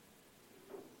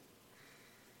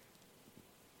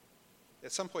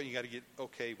 At some point, you got to get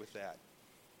okay with that.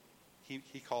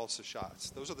 He calls the shots.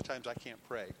 Those are the times I can't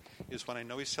pray, is when I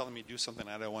know he's telling me to do something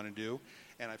I don't want to do,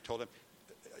 and I've told him,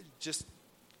 just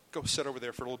go sit over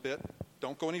there for a little bit.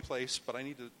 Don't go anyplace, but I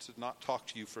need to not talk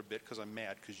to you for a bit because I'm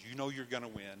mad, because you know you're going to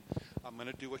win. I'm going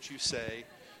to do what you say,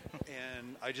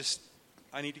 and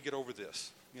I need to get over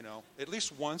this. At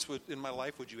least once in my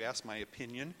life, would you ask my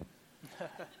opinion?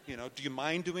 Do you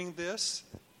mind doing this?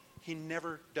 He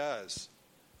never does.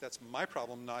 That's my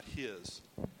problem, not his.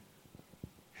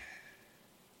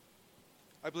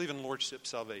 I believe in lordship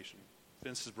salvation.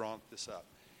 Vince has brought this up.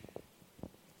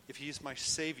 If he's my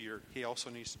Savior, he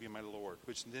also needs to be my Lord,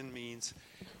 which then means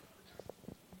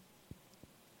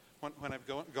when I've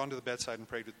gone to the bedside and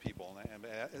prayed with people and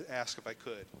asked if I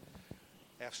could,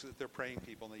 asked that they're praying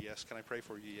people, and they, yes, can I pray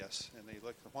for you? Yes. And they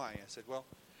look, why? I said, well,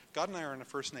 God and I are on a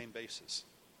first-name basis.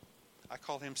 I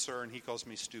call him sir, and he calls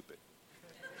me stupid.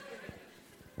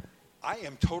 I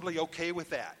am totally okay with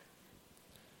that.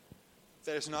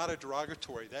 That is not a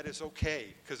derogatory. That is okay,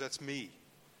 because that's me.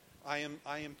 I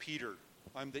am Peter.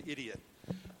 I'm the idiot.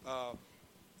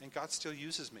 And God still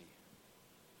uses me.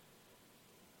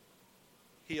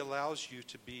 He allows you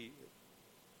to be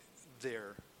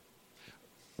there.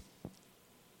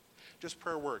 Just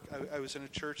prayer work. I was in a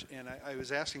church, and I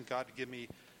was asking God to give me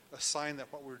a sign that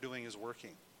what we're doing is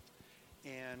working.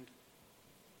 And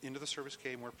into the service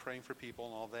came, we're praying for people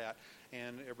and all that,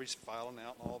 and everybody's filing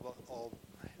out and all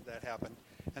that happened.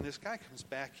 And this guy comes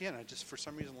back in. I just, for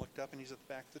some reason, looked up, and he's at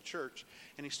the back of the church,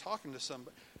 and he's talking to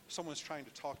someone's trying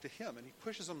to talk to him, and he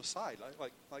pushes him aside,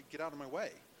 like get out of my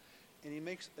way. And he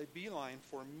makes a beeline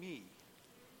for me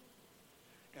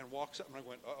and walks up, and I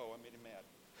went, uh-oh, I made him mad.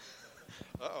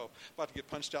 Uh-oh, about to get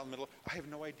punched out in the middle. I have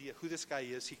no idea who this guy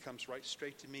is. He comes right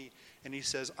straight to me, and he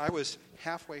says, I was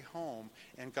halfway home,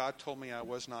 and God told me I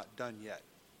was not done yet.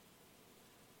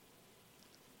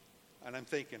 And I'm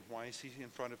thinking, why is he in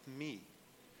front of me?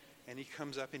 And he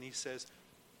comes up and he says,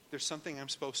 there's something I'm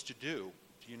supposed to do.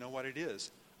 Do you know what it is?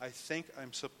 I think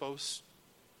I'm supposed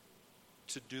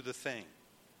to do the thing.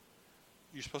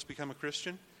 You're supposed to become a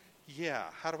Christian? Yeah,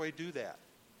 how do I do that?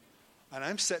 And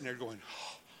I'm sitting there going,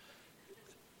 oh,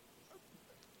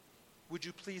 would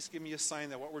you please give me a sign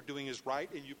that what we're doing is right,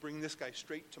 and you bring this guy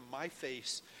straight to my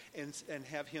face and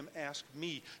have him ask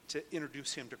me to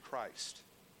introduce him to Christ?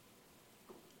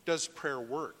 Does prayer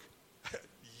work?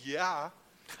 Yeah.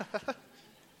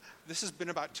 This has been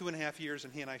about 2.5 years,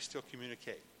 and he and I still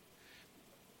communicate.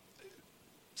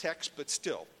 Text, but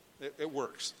still, it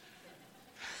works.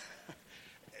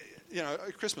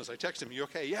 At Christmas, I text him, you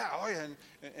okay? Yeah, oh yeah.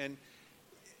 And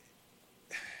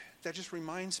that just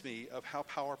reminds me of how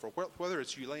powerful, whether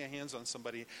it's you lay hands on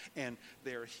somebody and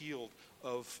they are healed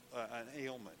of an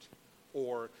ailment,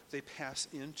 or they pass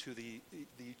into the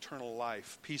eternal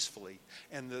life peacefully.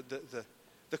 And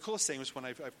the coolest thing was when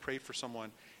I've prayed for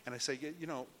someone, and I say,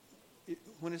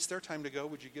 when it's their time to go,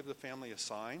 would you give the family a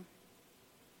sign?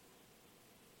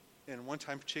 And one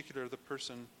time in particular, the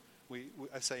person,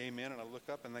 I say amen, and I look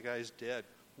up, and the guy's dead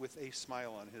with a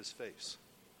smile on his face.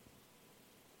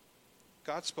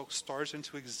 God spoke stars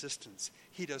into existence.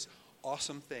 He does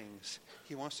awesome things.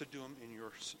 He wants to do them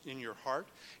in your heart,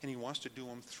 and he wants to do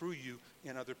them through you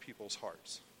in other people's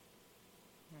hearts.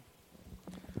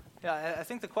 Yeah, I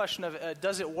think the question of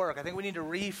does it work? I think we need to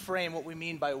reframe what we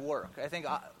mean by work. I think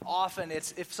often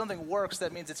it's if something works,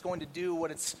 that means it's going to do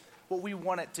what we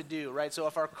want it to do, right? So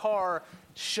if our car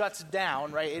shuts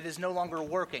down, right, it is no longer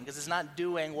working because it's not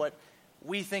doing what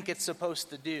we think it's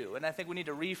supposed to do. And I think we need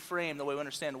to reframe the way we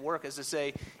understand work as to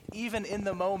say, even in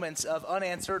the moments of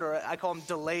unanswered, or I call them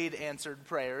delayed answered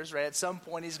prayers, right? At some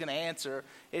point he's going to answer.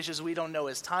 It's just we don't know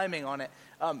his timing on it.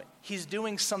 He's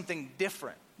doing something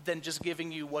different than just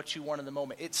giving you what you want in the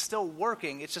moment. It's still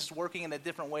working. It's just working in a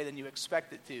different way than you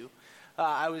expect it to.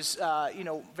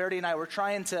 Verity and I were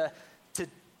trying to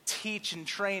teach and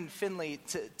train Finley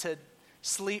to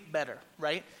sleep better,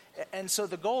 right? And so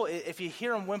the goal, if you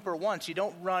hear him whimper once, you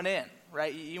don't run in,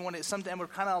 right? You want to, sometimes we're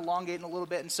kind of elongating a little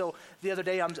bit. And so the other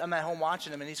day I'm at home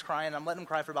watching him and he's crying. I'm letting him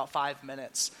cry for about 5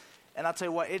 minutes. And I'll tell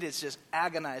you what, it is just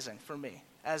agonizing for me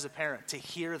as a parent to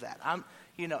hear that.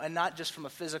 And not just from a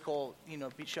physical,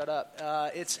 shut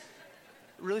up. It's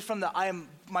really from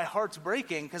my heart's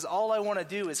breaking because all I want to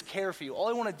do is care for you. All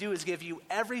I want to do is give you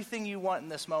everything you want in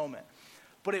this moment.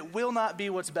 But it will not be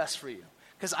what's best for you.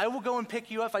 Because I will go and pick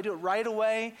you up. If I do it right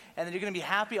away, and then you're going to be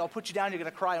happy, I'll put you down, you're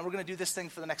going to cry, and we're going to do this thing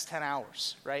for the next 10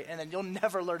 hours, right? And then you'll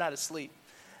never learn how to sleep.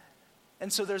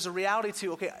 And so there's a reality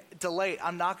to, delay.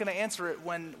 I'm not going to answer it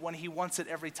when he wants it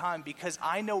every time because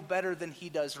I know better than he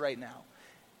does right now.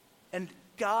 And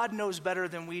God knows better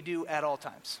than we do at all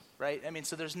times, right?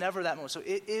 So there's never that moment. So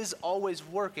it is always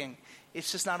working.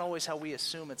 It's just not always how we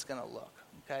assume it's going to look,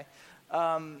 okay?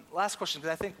 Last question,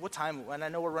 because I think, what time? And I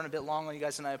know we're running a bit long on you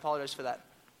guys, and I apologize for that.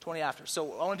 20 after.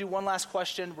 So I want to do one last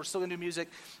question. We're still going to do music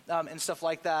and stuff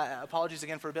like that. Apologies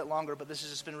again for a bit longer, but this has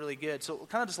just been really good. So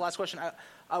kind of this last question.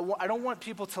 I don't want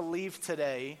people to leave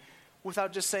today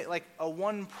without just saying like a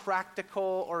one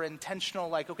practical or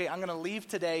intentional, I'm going to leave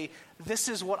today. This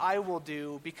is what I will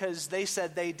do because they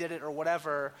said they did it or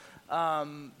whatever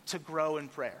to grow in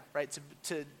prayer, right?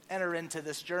 To enter into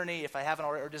this journey if I haven't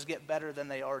already, or just get better than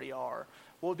they already are.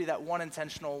 What would be that one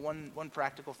intentional, one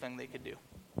practical thing they could do?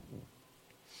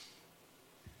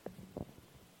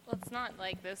 Well, it's not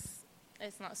like this.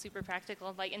 It's not super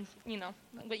practical, what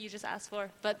you just asked for.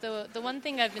 But the one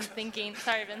thing I've been thinking.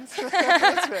 Sorry, Vince.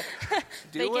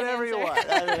 Do whatever you want.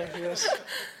 Yes.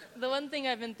 The one thing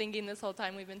I've been thinking this whole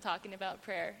time we've been talking about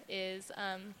prayer is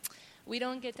we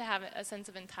don't get to have a sense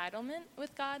of entitlement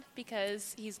with God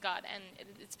because He's God, and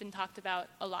it's been talked about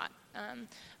a lot.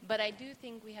 But I do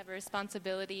think we have a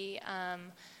responsibility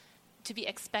to be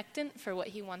expectant for what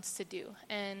He wants to do.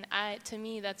 And to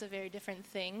me, that's a very different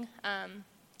thing.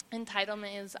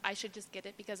 Entitlement is I should just get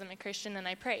it because I'm a Christian and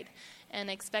I prayed. And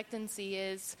expectancy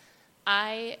is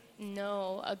I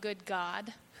know a good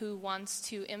God who wants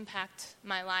to impact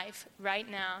my life right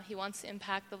now. He wants to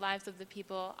impact the lives of the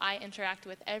people I interact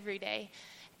with every day.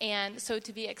 And so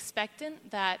to be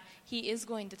expectant that He is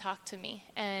going to talk to me.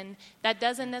 And that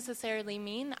doesn't necessarily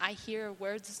mean I hear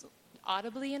words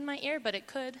audibly in my ear, but it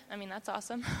could. That's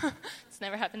awesome. It's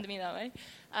never happened to me that way.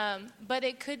 But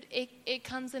it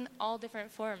comes in all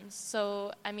different forms.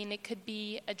 So, it could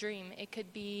be a dream. It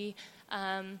could be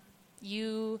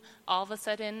you all of a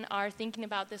sudden are thinking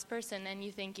about this person and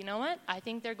you think, you know what? I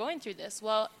think they're going through this.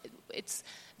 Well, it's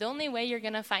the only way you're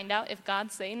going to find out if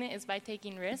God's saying it is by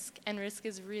taking risk, and risk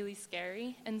is really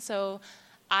scary. And so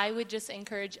I would just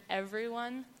encourage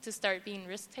everyone to start being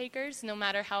risk takers, no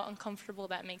matter how uncomfortable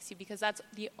that makes you, because that's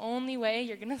the only way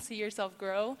you're going to see yourself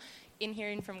grow in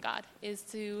hearing from God, is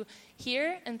to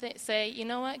hear and say, you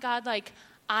know what, God,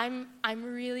 I'm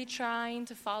really trying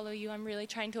to follow you. I'm really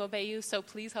trying to obey you, so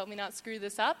please help me not screw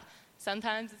this up.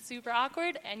 Sometimes it's super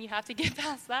awkward, and you have to get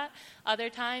past that. Other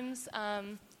times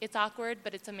it's awkward,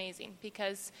 but it's amazing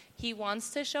because He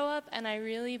wants to show up, and I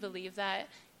really believe that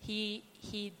He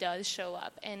does show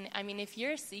up. And if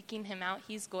you're seeking Him out,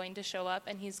 He's going to show up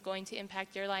and He's going to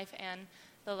impact your life and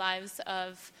the lives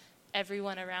of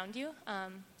everyone around you.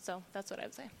 So that's what I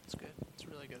would say. That's good. It's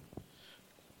really good.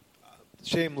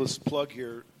 Shameless plug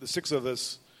here. The 6 of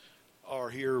us are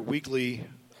here weekly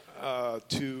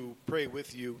to pray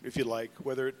with you, if you like,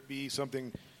 whether it be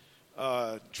something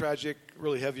tragic,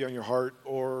 really heavy on your heart,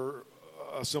 or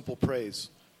a simple praise.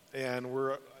 And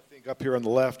we're, I think, up here on the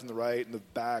left and the right and the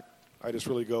back. I just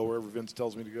really go wherever Vince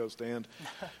tells me to go stand.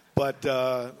 But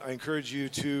I encourage you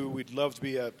to, we'd love to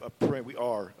be we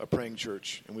are a praying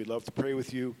church, and we'd love to pray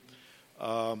with you.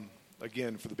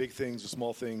 Again, for the big things, the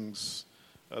small things,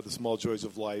 the small joys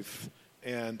of life.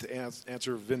 And to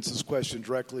answer Vince's question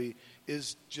directly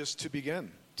is just to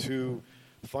begin, to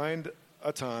find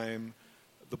a time.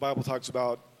 The Bible talks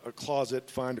about a closet,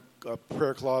 find a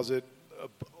prayer closet,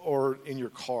 or in your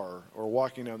car, or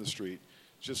walking down the street.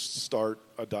 Just start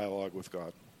a dialogue with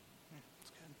God.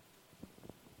 That's good.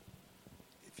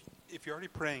 If you're already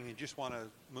praying and you just want to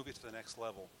move it to the next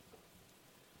level,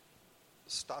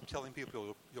 stop telling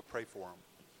people you'll pray for them.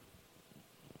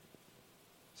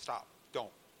 Stop. Don't.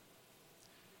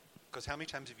 Because how many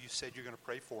times have you said you're going to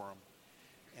pray for them,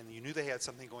 and you knew they had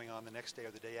something going on the next day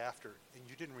or the day after, and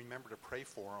you didn't remember to pray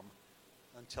for them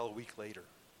until a week later?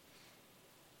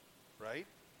 Right?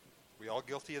 We all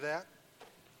guilty of that?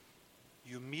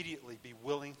 You immediately be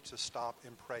willing to stop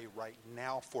and pray right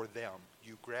now for them.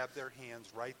 You grab their hands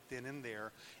right then and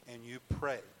there, and you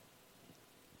pray.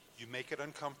 You make it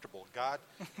uncomfortable. God,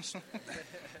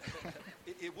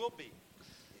 it will be.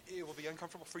 It will be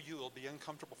uncomfortable for you. It will be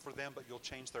uncomfortable for them, but you'll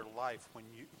change their life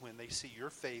when they see your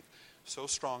faith so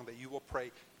strong that you will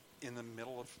pray in the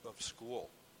middle of school,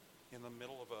 in the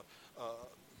middle of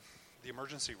the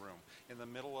emergency room, in the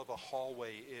middle of a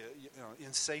hallway,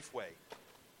 in Safeway.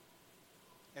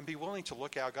 And be willing to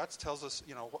look out. God tells us,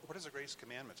 what is the greatest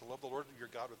commandment? To love the Lord your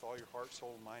God with all your heart,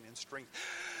 soul, mind, and strength,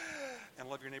 and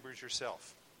love your neighbor as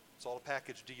yourself. It's all a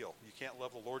package deal. You can't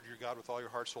love the Lord your God with all your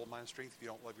heart, soul, mind, and strength if you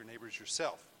don't love your neighbor as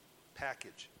yourself.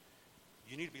 Package.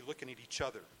 You need to be looking at each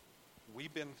other.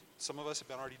 Some of us have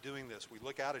been already doing this. We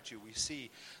look out at you. We see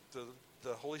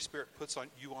the Holy Spirit puts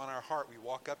you on our heart. We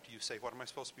walk up to you, say, what am I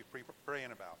supposed to be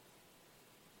praying about?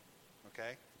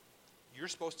 Okay? You're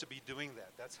supposed to be doing that.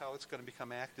 That's how it's going to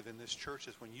become active in this church,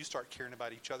 is when you start caring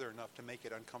about each other enough to make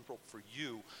it uncomfortable for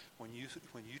you when you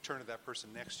turn to that person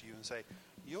next to you and say,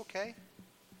 you okay?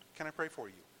 Can I pray for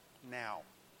you? Now.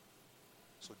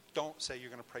 So don't say you're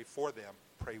going to pray for them.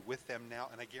 Pray with them now.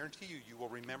 And I guarantee you will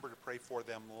remember to pray for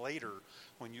them later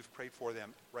when you've prayed for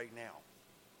them right now.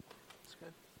 That's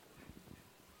good.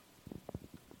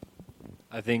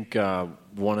 I think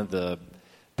one of the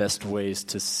best ways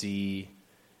to see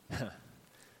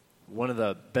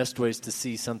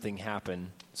something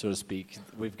happen, so to speak,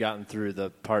 we've gotten through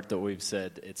the part that we've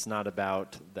said it's not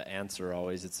about the answer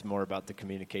always, it's more about the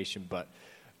communication. But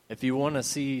if you want to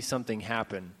see something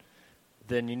happen,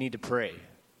 then you need to pray,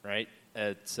 right?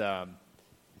 It's I've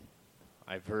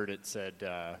heard it said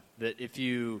that if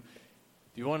you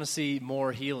want to see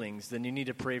more healings, then you need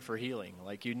to pray for healing.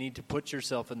 Like, you need to put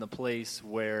yourself in the place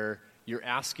where you're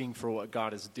asking for what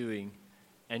God is doing,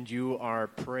 and you are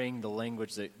praying the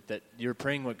language that you're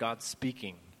praying what God's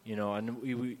speaking. And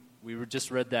we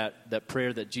just read that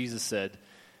prayer that Jesus said,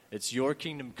 it's your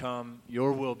kingdom come,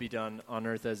 your will be done on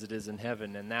earth as it is in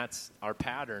heaven. And that's our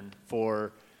pattern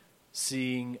for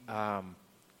seeing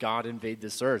God invade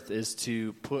this earth, is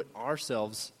to put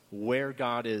ourselves where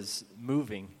God is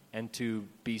moving and to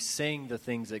be saying the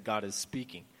things that God is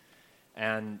speaking.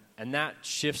 And that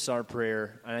shifts our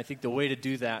prayer. And I think the way to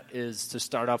do that is to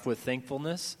start off with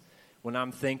thankfulness. When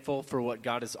I'm thankful for what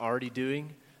God is already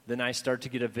doing, then I start to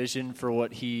get a vision for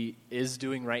what he is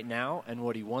doing right now and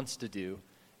what he wants to do.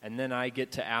 And then I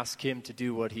get to ask him to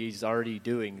do what he's already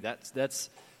doing. That's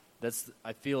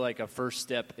I feel like a first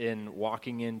step in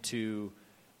walking into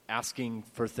asking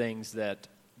for things that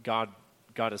God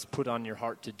has put on your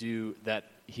heart to do that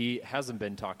he hasn't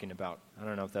been talking about. I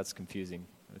don't know if that's confusing.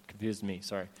 It confused me,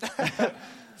 sorry.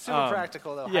 Super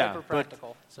practical, though. Yeah, Hyper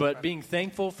practical. But being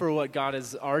thankful for what God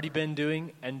has already been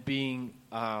doing, and being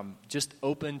just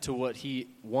open to what he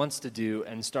wants to do,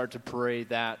 and start to pray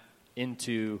that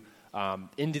into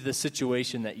the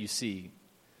situation that you see.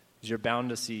 Because you're bound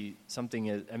to see something.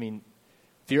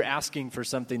 If you're asking for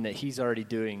something that he's already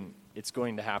doing, it's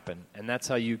going to happen. And that's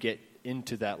how you get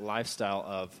into that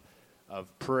lifestyle of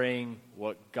praying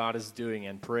what God is doing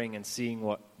and praying and seeing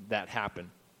what that happen.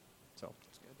 So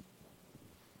that's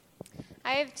good.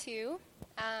 I have two.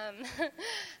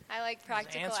 I like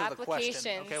practical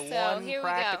applications. Okay, so one here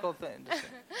practical we go. thing.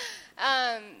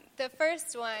 The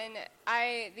first one,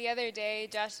 the other day,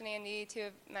 Josh and Andy, two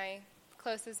of my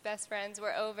closest best friends,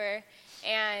 were over,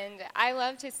 and I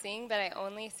love to sing, but I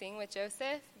only sing with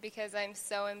Joseph because I'm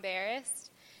so embarrassed.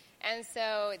 And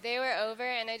so they were over,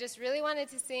 and I just really wanted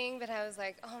to sing, but I was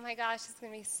like, oh my gosh, it's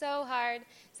going to be so hard.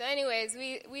 So anyways,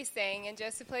 we sang, and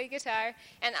Joseph played guitar,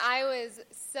 and I was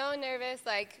so nervous,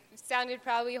 sounded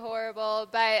probably horrible,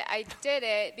 but I did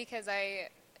it because I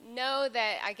know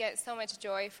that I get so much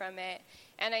joy from it,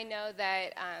 and I know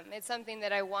that it's something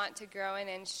that I want to grow in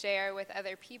and share with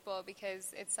other people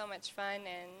because it's so much fun,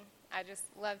 I just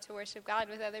love to worship God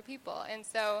with other people. And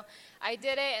so I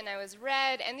did it, and I was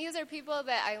read. And these are people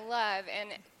that I love, and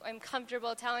I'm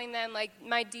comfortable telling them, like,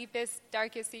 my deepest,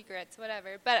 darkest secrets,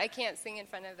 whatever. But I can't sing in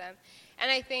front of them.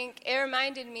 And I think it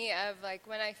reminded me of, like,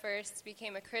 when I first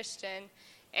became a Christian,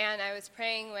 and I was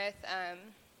praying with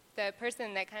the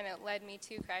person that kind of led me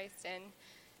to Christ, and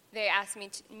they asked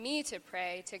me to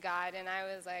pray to God, and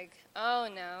I was like, oh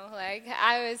no. Like,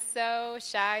 I was so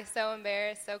shy, so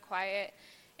embarrassed, so quiet.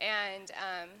 And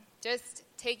just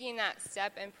taking that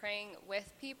step and praying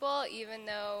with people, even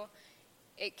though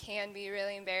it can be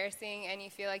really embarrassing and you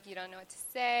feel like you don't know what to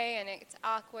say and it's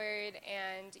awkward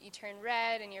and you turn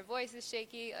red and your voice is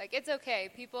shaky, like, it's okay.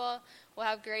 People will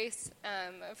have grace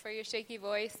for your shaky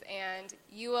voice, and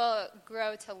you will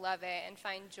grow to love it and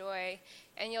find joy,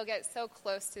 and you'll get so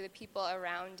close to the people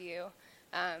around you.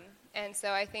 And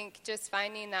so I think just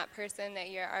finding that person that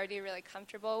you're already really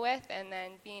comfortable with and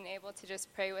then being able to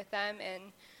just pray with them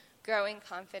and growing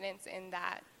confidence in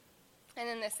that. And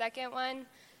then the second one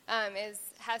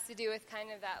has to do with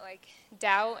kind of that, like,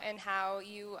 doubt and how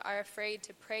you are afraid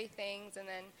to pray things and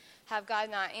then have God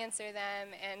not answer them.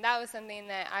 And that was something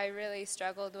that I really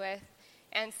struggled with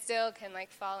and still can,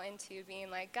 like, fall into being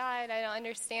like, God, I don't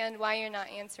understand why you're not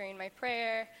answering my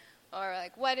prayer, or,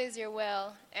 like, what is your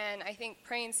will? And I think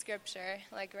praying scripture,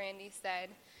 like Randy said,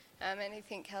 and I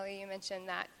think, Kelly, you mentioned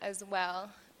that as well,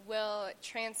 will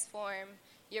transform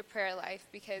your prayer life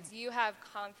because you have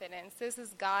confidence. This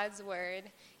is God's word.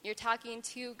 You're talking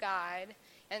to God.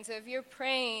 And so if you're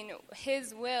praying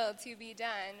his will to be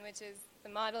done, which is the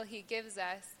model he gives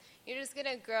us, you're just going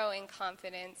to grow in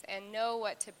confidence and know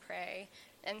what to pray.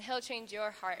 And he'll change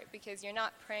your heart because you're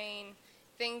not praying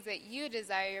things that you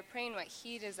desire. You're praying what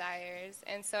he desires.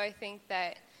 And so I think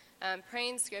that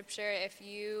praying scripture, if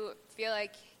you feel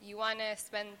like you want to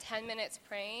spend 10 minutes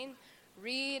praying,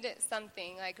 read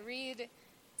something. Like, read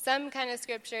some kind of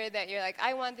scripture that you're like,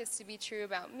 I want this to be true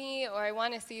about me, or I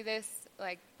want to see this,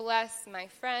 like, bless my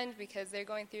friend because they're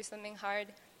going through something hard.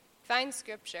 Find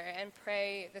scripture and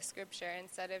pray the scripture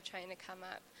instead of trying to come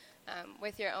up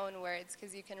with your own words,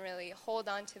 because you can really hold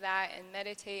on to that and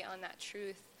meditate on that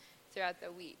truth throughout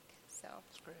the week. So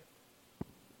that's great.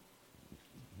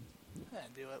 Yeah,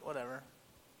 do it, whatever.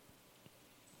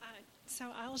 So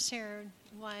I'll share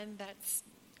one that's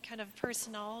kind of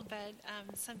personal, but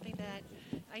something that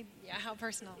how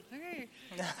personal.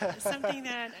 Something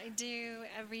that I do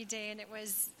every day, and it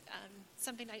was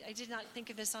something I did not think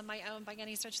of this on my own by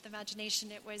any stretch of the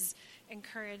imagination. It was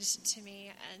encouraged to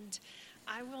me, and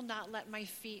I will not let my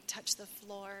feet touch the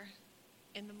floor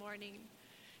in the morning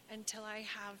until I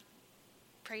have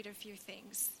prayed a few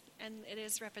things. And it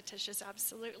is repetitious,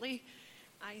 absolutely.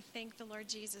 I thank the Lord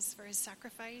Jesus for his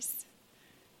sacrifice.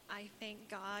 I thank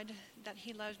God that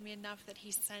he loved me enough that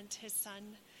he sent his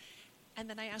son. And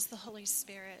then I ask the Holy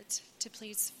Spirit to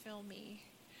please fill me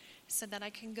so that I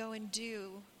can go and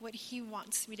do what he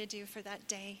wants me to do for that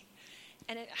day.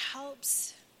 And it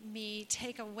helps me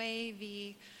take away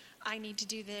the, I need to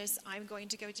do this, I'm going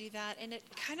to go do that. And it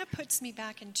kind of puts me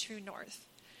back in true north.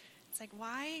 It's like,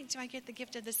 why do I get the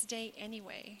gift of this day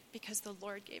anyway? Because the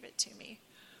Lord gave it to me.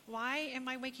 Why am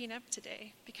I waking up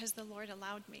today? Because the Lord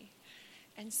allowed me.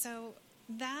 And so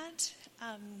that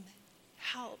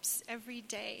helps every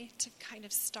day to kind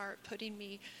of start putting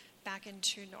me back in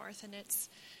true north. And it's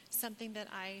something that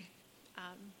I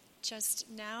just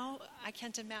now, I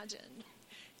can't imagine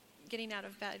getting out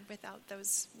of bed without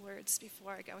those words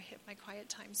before I go hit my quiet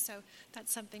time. So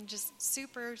that's something just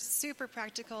super, super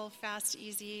practical, fast,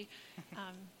 easy,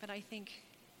 but I think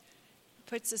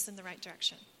puts us in the right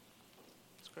direction.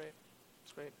 That's great.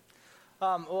 That's great.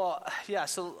 Well, yeah,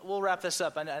 so we'll wrap this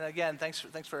up. And again, thanks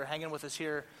for hanging with us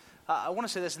here. I want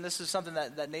to say this, and this is something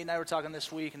that Nate and I were talking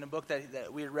this week in a book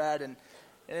that we had read, and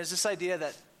it's this idea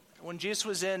that when Jesus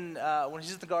was when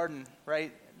he's in the garden,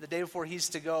 right, the day before he's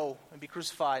to go and be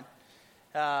crucified,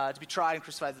 to be tried and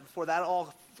crucified, before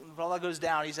all that goes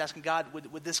down, he's asking God,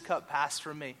 would this cup pass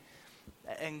from me?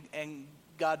 And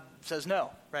God says no,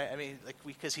 right? I mean,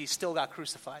 because he still got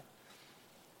crucified.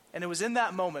 And it was in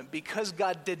that moment, because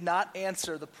God did not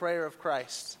answer the prayer of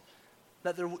Christ,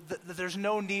 that there's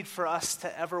no need for us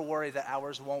to ever worry that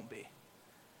ours won't be.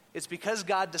 It's because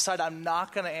God decided, I'm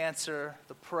not going to answer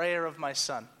the prayer of my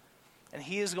son. And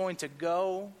he is going to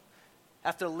go,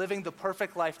 after living the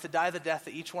perfect life, to die the death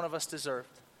that each one of us deserved.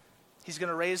 He's going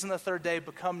to raise on the third day,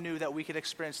 become new, that we could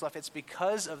experience life. It's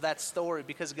because of that story,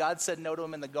 because God said no to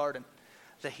him in the garden,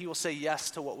 that he will say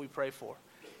yes to what we pray for.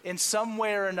 In some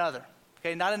way or another.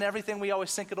 Okay, not in everything we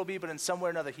always think it'll be, but in some way or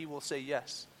another, he will say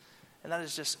yes. And that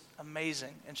is just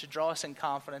amazing and should draw us in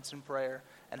confidence in prayer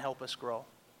and help us grow.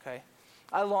 Okay?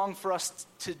 I long for us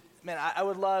to, man, I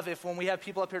would love if when we have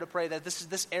people up here to pray that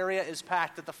this area is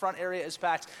packed, that the front area is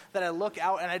packed, that I look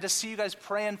out and I just see you guys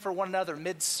praying for one another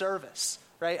mid-service,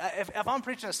 right? If I'm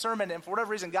preaching a sermon and for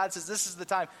whatever reason God says this is the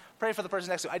time, pray for the person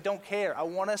next to you. I don't care. I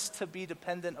want us to be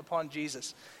dependent upon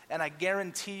Jesus. And I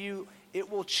guarantee you it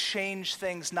will change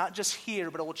things, not just here,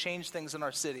 but it will change things in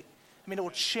our city. I mean, it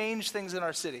will change things in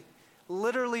our city.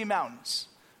 Literally mountains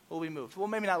will be moved. Well,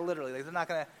 maybe not literally. Like they're not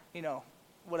going to,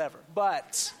 whatever.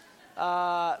 But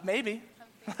maybe,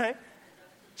 right?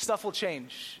 Stuff will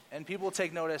change, and people will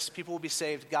take notice. People will be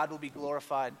saved. God will be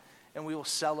glorified, and we will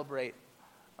celebrate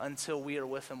until we are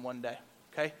with him one day,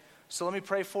 okay? So let me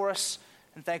pray for us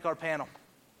and thank our panel.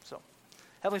 So,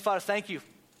 Heavenly Father, thank you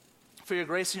for your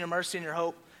grace and your mercy and your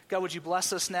hope. God, would you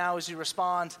bless us now as you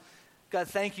respond? God,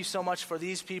 thank you so much for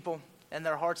these people and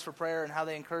their hearts for prayer and how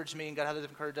they encouraged me, and God, how they've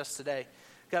encouraged us today.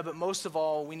 God, but most of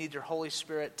all, we need your Holy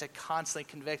Spirit to constantly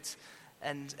convict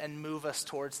and move us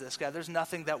towards this. God, there's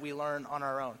nothing that we learn on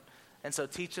our own. And so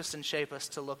teach us and shape us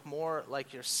to look more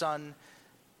like your Son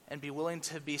and be willing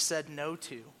to be said no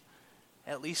to,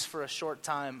 at least for a short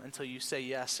time until you say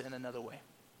yes in another way.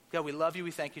 God, we love you.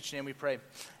 We thank you. In your name we pray.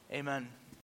 Amen.